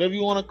thoughts, or whatever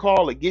you want to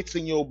call it, gets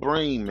in your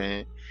brain,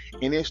 man,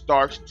 and it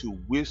starts to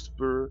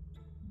whisper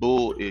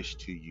bullish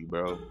to you,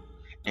 bro.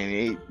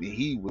 And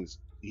he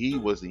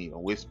wasn't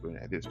even whispering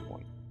at this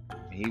point.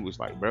 And he was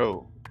like,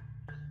 bro,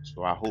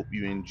 so I hope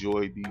you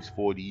enjoyed these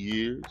 40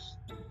 years.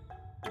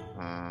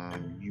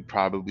 You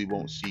probably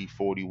won't see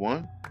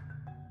 41.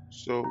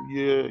 So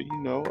yeah,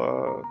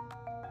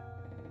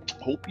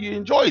 hope you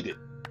enjoyed it.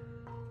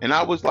 And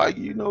I was like,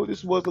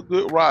 this was a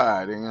good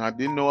ride, and I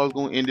didn't know I was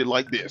going to end it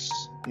like this.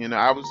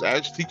 I was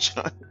actually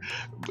trying,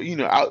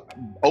 I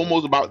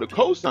almost about to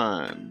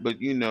co-sign, but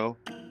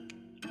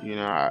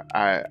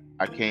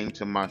I came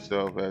to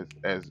myself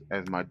as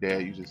my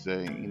dad used to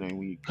say,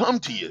 when you come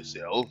to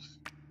yourself,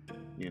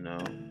 you know,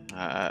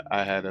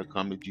 I had a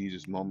come to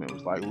Jesus moment. It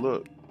was like,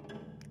 look,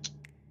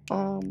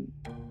 um,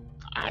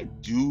 I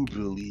do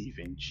believe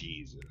in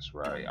Jesus,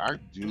 right? I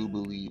do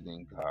believe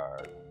in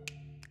God.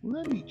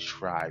 Let me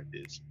try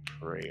this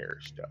prayer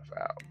stuff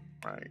out,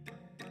 right?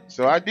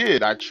 So I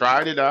did. I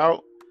tried it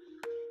out,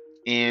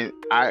 and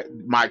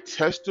my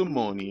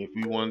testimony, if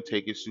we want to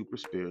take it super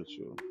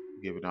spiritual,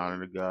 giving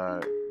honor to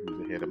God,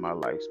 who's the head of my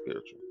life,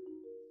 spiritual.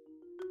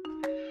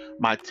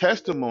 My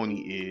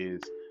testimony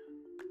is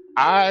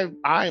I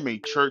am a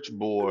church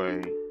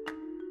boy,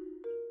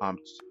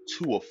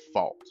 to a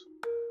fault,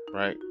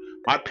 right?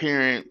 My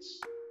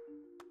parents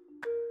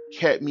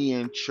kept me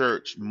in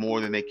church more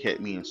than they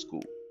kept me in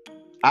school.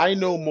 I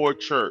know more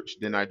church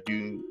than I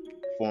do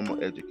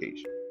formal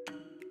education.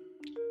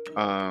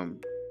 Um,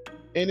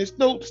 and there's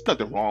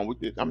nothing wrong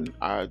with it.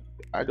 I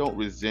don't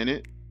resent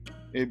it.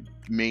 It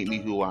made me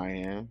who I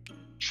am.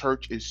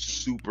 Church is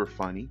super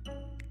funny.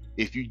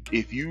 If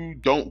you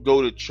don't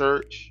go to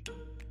church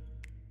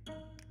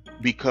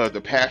because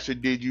the pastor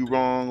did you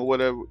wrong or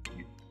whatever,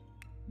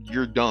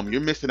 you're dumb.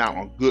 You're missing out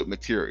on good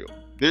material.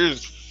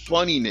 There's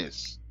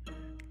funniness.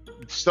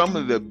 Some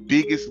of the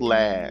biggest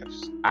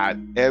laughs I've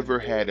ever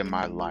had in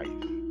my life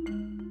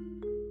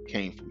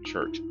came from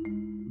church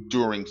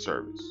during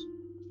service.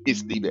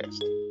 It's the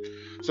best.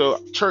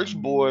 So, church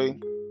boy,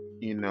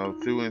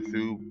 through and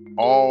through,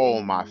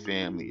 all my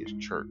family is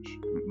church.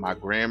 My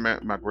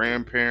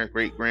grandparents,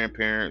 great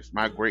grandparents,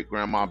 my great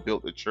grandma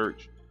built a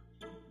church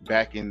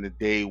back in the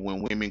day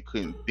when women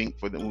couldn't think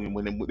for them.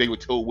 When they were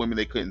told women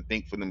they couldn't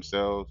think for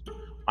themselves,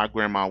 my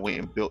grandma went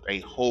and built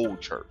a whole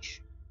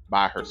church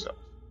by herself.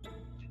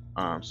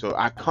 So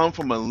I come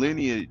from a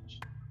lineage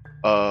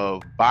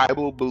of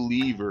Bible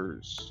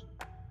believers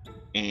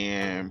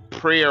and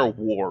prayer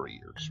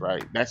warriors,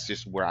 right? That's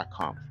just where I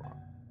come from.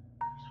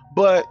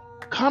 But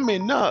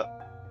coming up,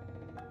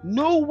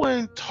 no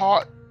one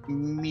taught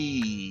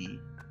me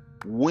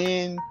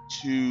when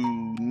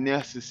to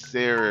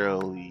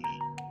necessarily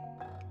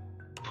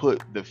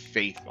put the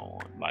faith on.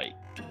 Like,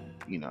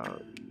 you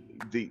know,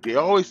 they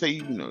always say,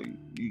 you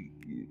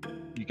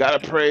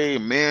gotta pray. A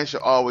man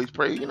should always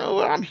pray.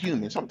 I'm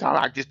human. Sometimes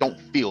I just don't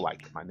feel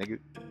like it, my nigga.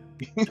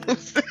 You know what I'm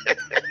saying?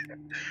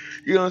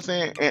 You know what I'm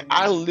saying? And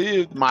I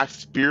lived my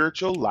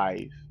spiritual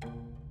life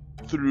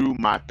through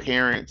my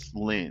parents'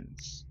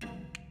 lens.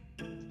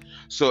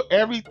 So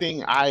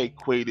everything I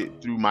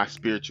equated through my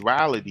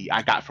spirituality,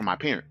 I got from my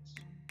parents.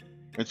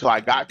 Until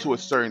I got to a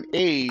certain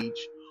age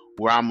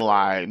where I'm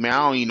like, man, I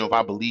don't even know if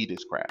I believe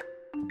this crap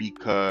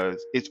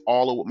because it's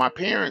all of what my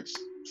parents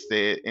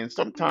said. And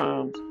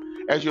sometimes,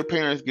 as your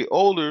parents get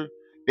older,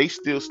 they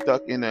still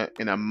stuck in a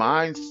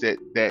mindset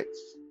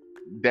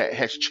that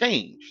has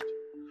changed.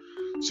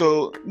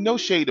 So no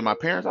shade to my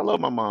parents. I love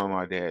my mom and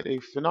my dad.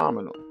 They're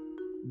phenomenal.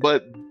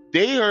 But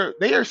they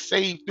are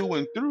saved through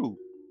and through.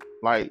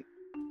 Like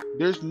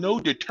there's no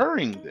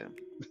deterring them.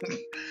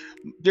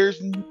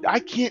 There's I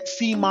can't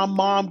see my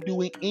mom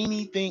doing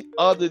anything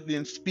other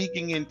than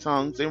speaking in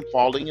tongues and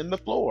falling in the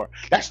floor.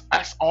 That's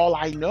all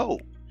I know.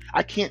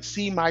 I can't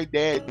see my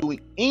dad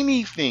doing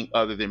anything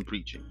other than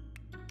preaching.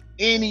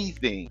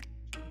 Anything.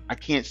 I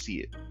can't see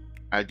it.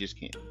 I just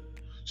can't.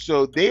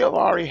 So they have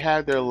already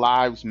had their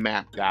lives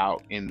mapped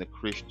out in the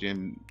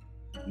Christian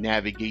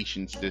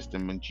navigation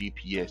system and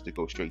GPS to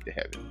go straight to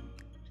heaven.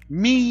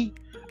 Me,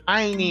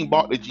 I ain't even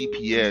bought the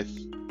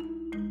GPS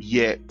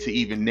yet to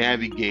even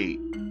navigate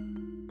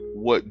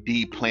what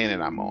D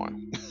planet I'm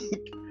on.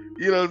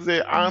 You know what I'm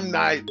saying? I'm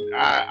not.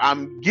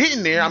 I'm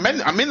getting there. I'm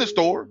in the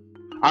store.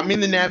 I'm in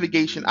the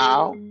navigation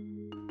aisle. You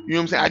know what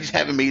I'm saying? I just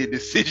haven't made a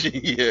decision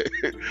yet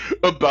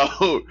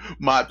about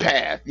my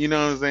path. You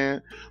know what I'm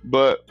saying?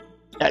 But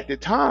at the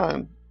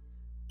time,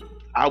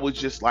 I was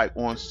just like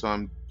on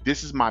some.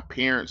 This is my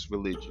parents'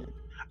 religion.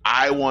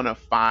 I want to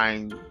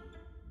find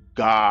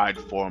God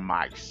for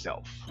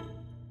myself.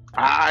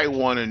 I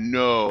want to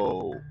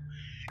know,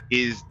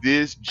 is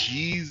this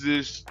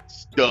Jesus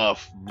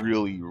stuff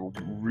really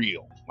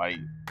real?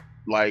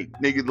 Like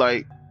nigga,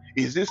 like,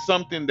 is this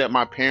something that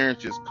my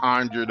parents just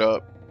conjured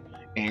up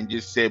and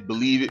just said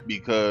believe it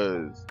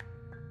because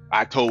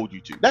I told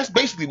you to? That's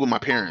basically what my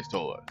parents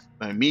told us.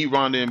 And me,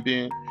 Rhonda, and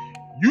Ben,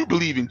 you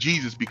believe in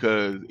Jesus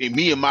because in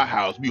me and my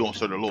house we gonna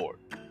serve the Lord.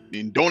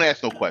 And don't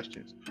ask no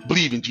questions.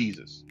 Believe in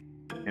Jesus.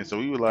 And so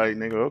we were like,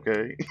 nigga,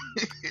 okay.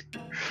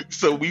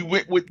 So we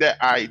went with that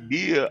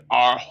idea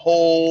our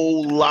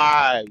whole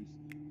lives.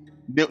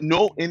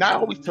 No, and I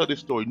always tell this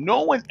story.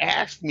 No one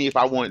asked me if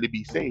I wanted to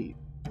be saved.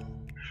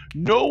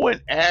 No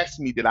one asked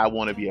me that I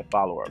want to be a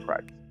follower of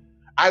Christ.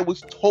 I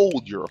was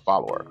told you're a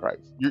follower of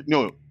Christ.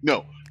 No,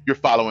 you're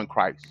following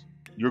Christ.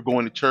 You're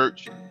going to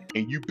church,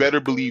 and you better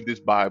believe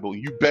this Bible.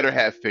 You better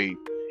have faith.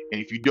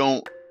 And if you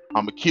don't,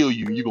 I'm gonna kill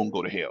you, and you're gonna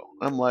go to hell.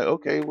 I'm like,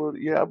 okay, well,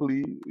 yeah, I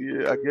believe.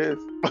 Yeah, I guess.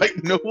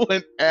 Like, no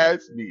one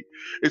asked me.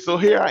 And so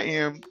here I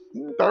am,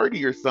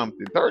 30 or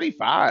something,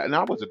 35. And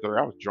I wasn't 30.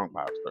 I was drunk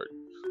by I was 30.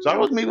 So I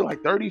was maybe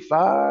like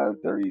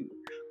 35, 30,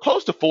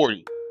 close to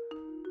 40.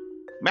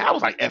 Man, I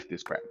was like, F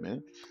this crap,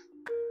 man.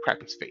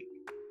 Crap is fake.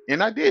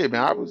 And I did,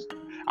 man.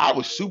 I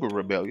was super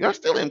rebellious. I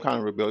still am kind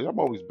of rebellious. I've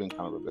always been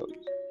kind of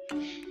rebellious.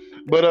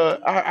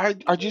 But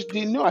I just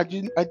didn't know.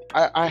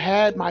 I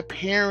had my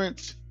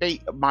parents'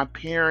 fate, my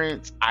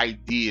parents'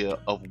 idea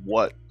of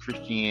what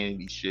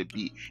Christianity should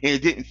be, and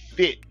it didn't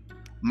fit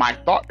my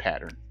thought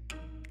pattern.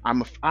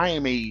 I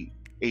am a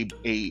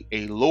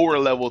lower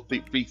level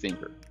free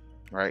thinker,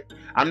 right?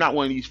 I'm not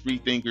one of these free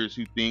thinkers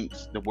who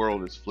thinks the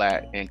world is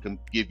flat and can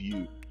give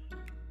you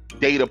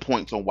data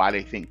points on why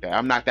they think that.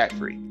 I'm not that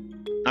free.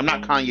 I'm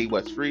not Kanye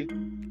West free.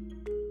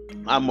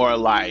 I'm more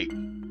like,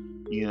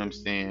 you know what I'm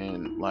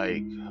saying,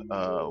 like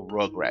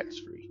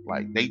Rugrats free.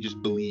 Like they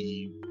just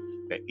believe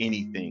that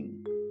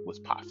anything was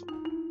possible.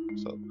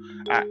 So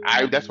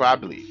I that's what I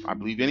believe. I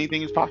believe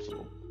anything is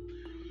possible.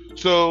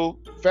 So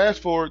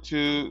fast forward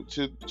to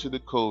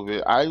the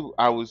COVID.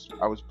 I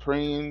was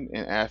praying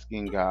and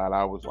asking God.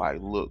 I was like,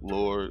 look,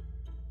 Lord,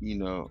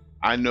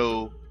 I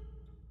know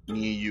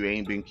me and you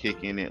ain't been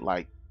kicking it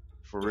like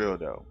for real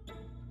though.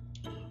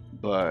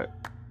 But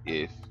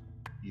if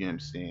you know what I'm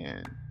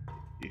saying,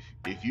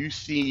 if you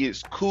see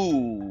it's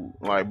cool,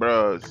 like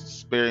bro,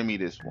 spare me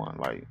this one.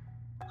 Like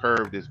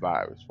curve this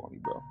virus for me,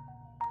 bro.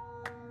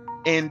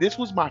 And this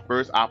was my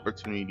first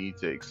opportunity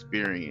to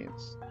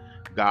experience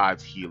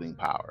God's healing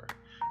power.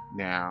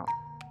 Now,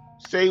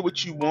 say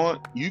what you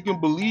want. You can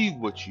believe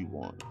what you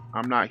want.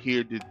 I'm not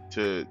here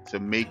to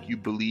make you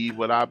believe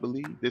what I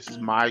believe. This is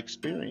my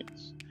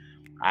experience.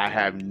 I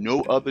have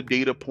no other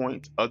data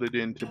points other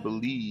than to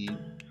believe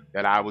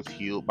that I was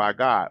healed by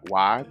God.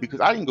 Why? Because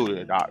I didn't go to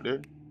the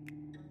doctor.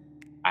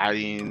 I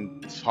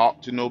didn't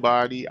talk to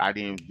nobody. I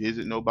didn't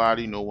visit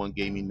nobody. No one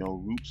gave me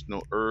no roots,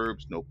 no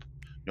herbs, no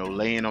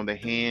laying on the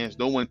hands.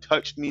 No one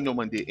touched me. No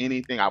one did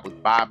anything. I was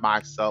by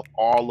myself,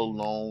 all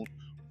alone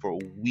for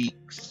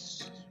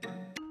weeks,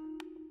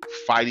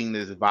 fighting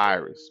this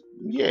virus.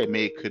 Yeah,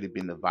 it could have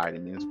been the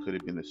vitamins, could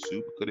have been the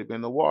soup, could have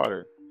been the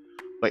water.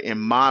 But in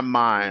my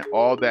mind,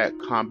 all that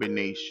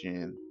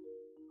combination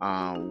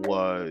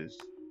was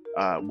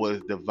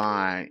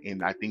divine,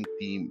 and I think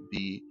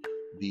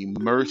the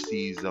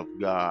mercies of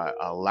God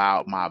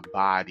allowed my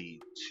body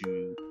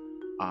to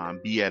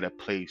be at a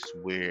place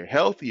where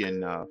healthy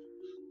enough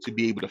to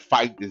be able to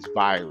fight this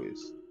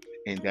virus,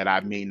 and that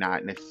I may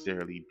not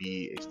necessarily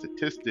be a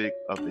statistic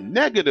of the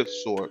negative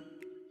sort,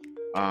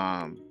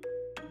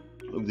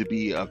 to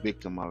be a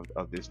victim of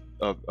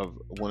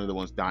one of the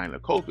ones dying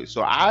of COVID.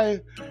 So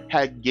I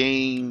had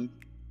gained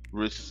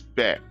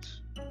respect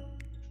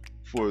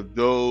for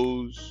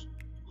those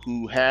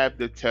who have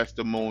the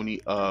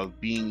testimony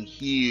of being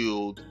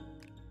healed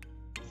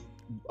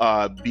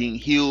by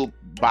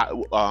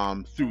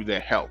through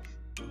their health.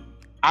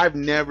 I've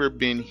never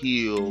been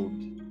healed.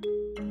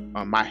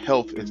 My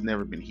health has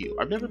never been healed.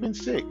 I've never been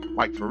sick,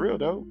 like for real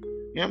though.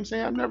 You know what I'm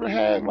saying? I've never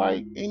had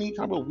like any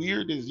type of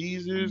weird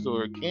diseases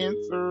or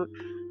cancer,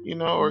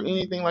 or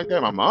anything like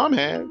that. My mom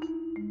has.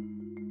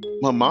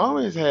 My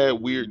mom has had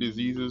weird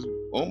diseases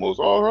almost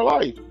all her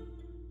life.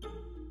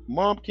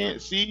 Mom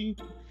can't see,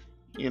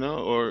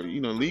 or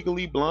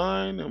legally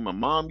blind, and my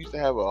mom used to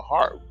have a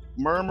heart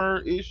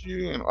murmur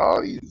issue and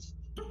all these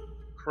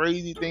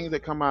crazy things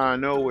that come out of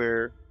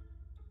nowhere.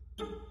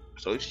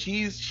 So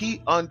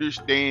she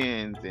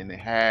understands and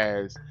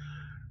has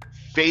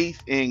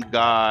faith in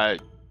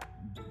God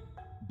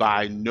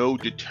by no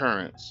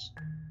deterrence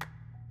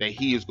that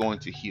he is going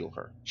to heal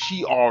her.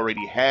 She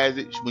already has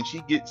it. When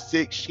she gets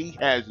sick, she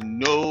has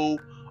no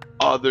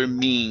other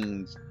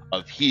means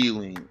of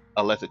healing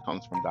unless it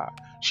comes from God.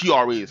 She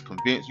already is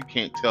convinced. You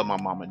can't tell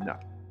my mama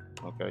nothing.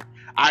 Okay.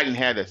 I didn't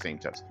have that same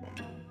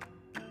testimony.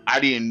 I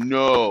didn't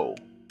know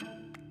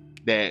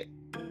that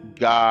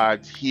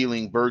God's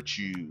healing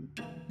virtue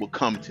would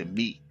come to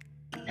me.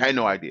 I had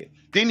no idea.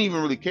 Didn't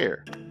even really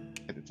care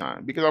at the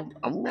time because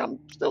I'm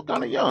still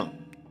kind of young.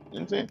 You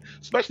know what I'm saying?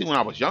 Especially when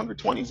I was younger,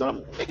 20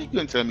 something, nigga, you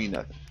couldn't tell me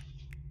nothing.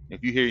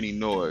 If you hear any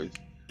noise,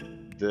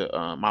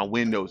 my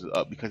windows are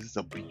up because it's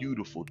a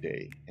beautiful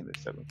day in the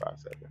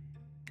 757.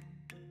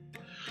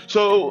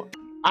 So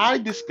I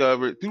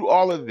discovered through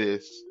all of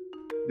this,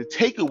 the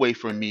takeaway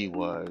for me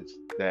was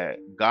that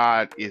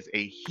God is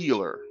a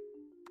healer.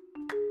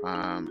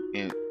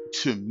 And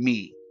to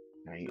me,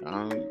 right?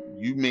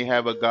 You may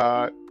have a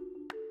God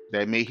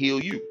that may heal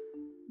you.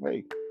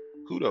 Hey,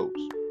 kudos.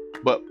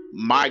 But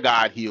my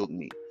God healed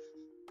me,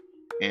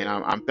 and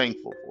I'm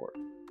thankful for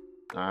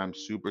it. I'm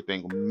super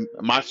thankful.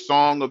 My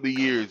song of the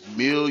year is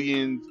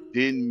Millions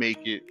Didn't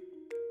Make It,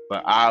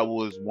 but I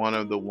was one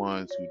of the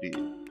ones who did.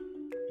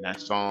 And that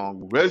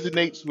song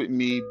resonates with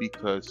me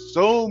because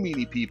so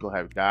many people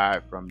have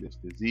died from this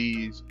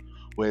disease,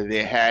 whether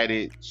they had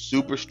it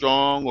super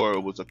strong or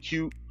it was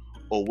acute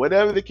or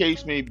whatever the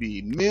case may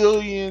be.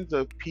 Millions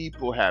of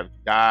people have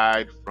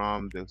died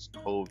from this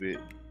COVID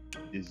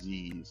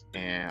disease,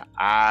 and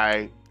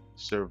I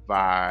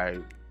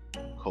survived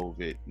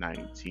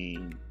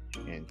COVID-19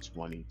 in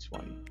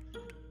 2020.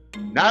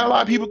 Not a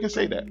lot of people can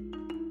say that,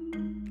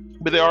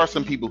 but there are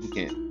some people who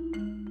can.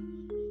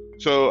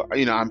 So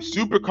I'm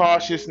super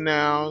cautious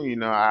now.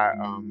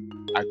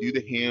 I do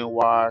the hand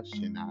wash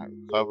and I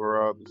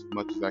cover up as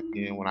much as I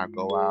can when I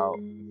go out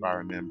if I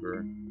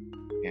remember,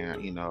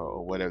 and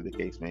or whatever the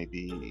case may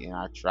be. And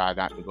I try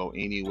not to go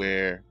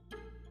anywhere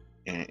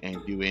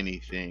and do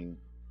anything.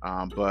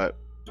 But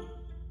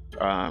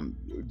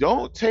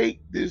don't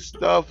take this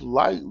stuff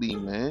lightly,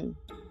 man.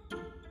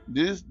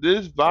 This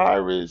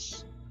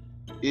virus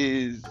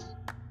is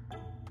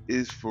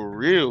for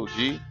real,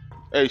 G.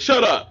 Hey,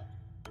 shut up.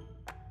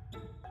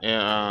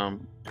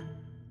 And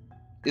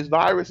this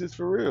virus is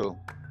for real.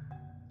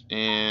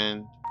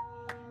 And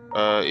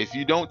if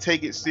you don't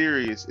take it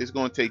serious, it's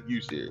going to take you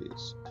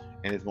serious,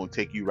 and it's going to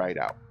take you right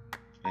out.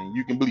 And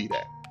you can believe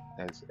that,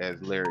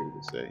 as Larry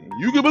would say. And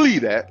you can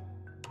believe that.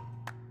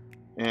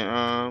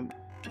 And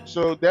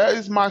so that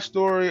is my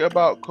story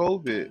about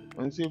COVID.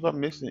 Let me see if I'm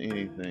missing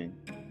anything.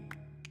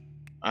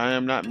 I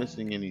am not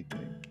missing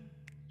anything.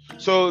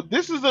 So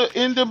this is the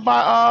end of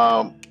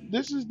my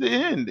this is the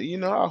end.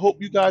 I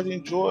hope you guys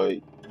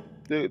enjoyed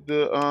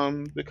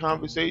the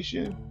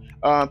conversation.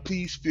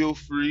 Please feel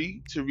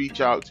free to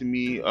reach out to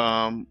me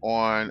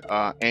on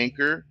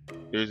Anchor.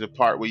 There's a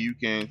part where you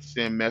can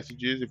send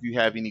messages if you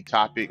have any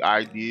topic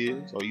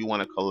ideas or you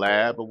want to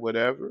collab or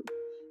whatever.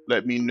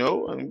 Let me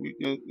know and we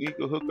can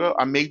hook up.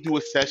 I may do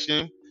a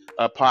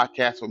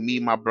podcast with me,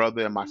 my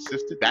brother, and my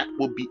sister. That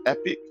will be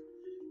epic,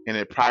 and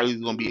it probably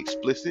is going to be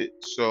explicit.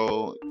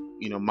 So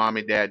mom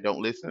and dad don't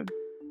listen.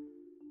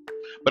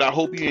 But I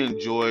hope you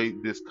enjoy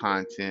this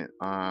content.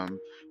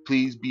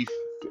 Please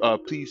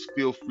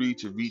feel free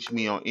to reach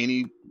me on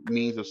any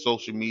means of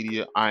social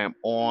media. I am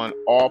on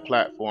all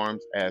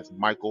platforms as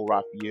Michael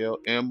Raphael,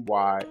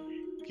 MYKAHL,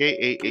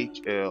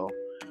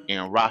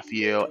 and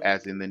Raphael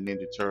as in the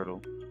Ninja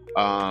Turtle.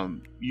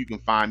 You can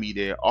find me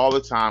there all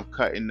the time,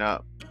 cutting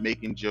up,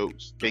 making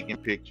jokes, taking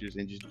pictures,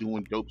 and just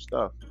doing dope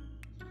stuff.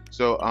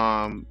 So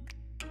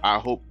I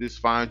hope this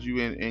finds you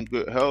in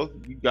good health.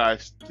 You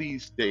guys,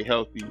 please stay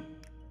healthy,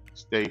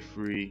 stay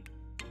free,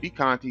 be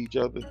kind to each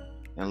other,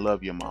 and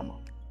love your mama.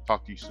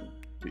 Talk to you soon.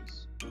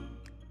 Peace.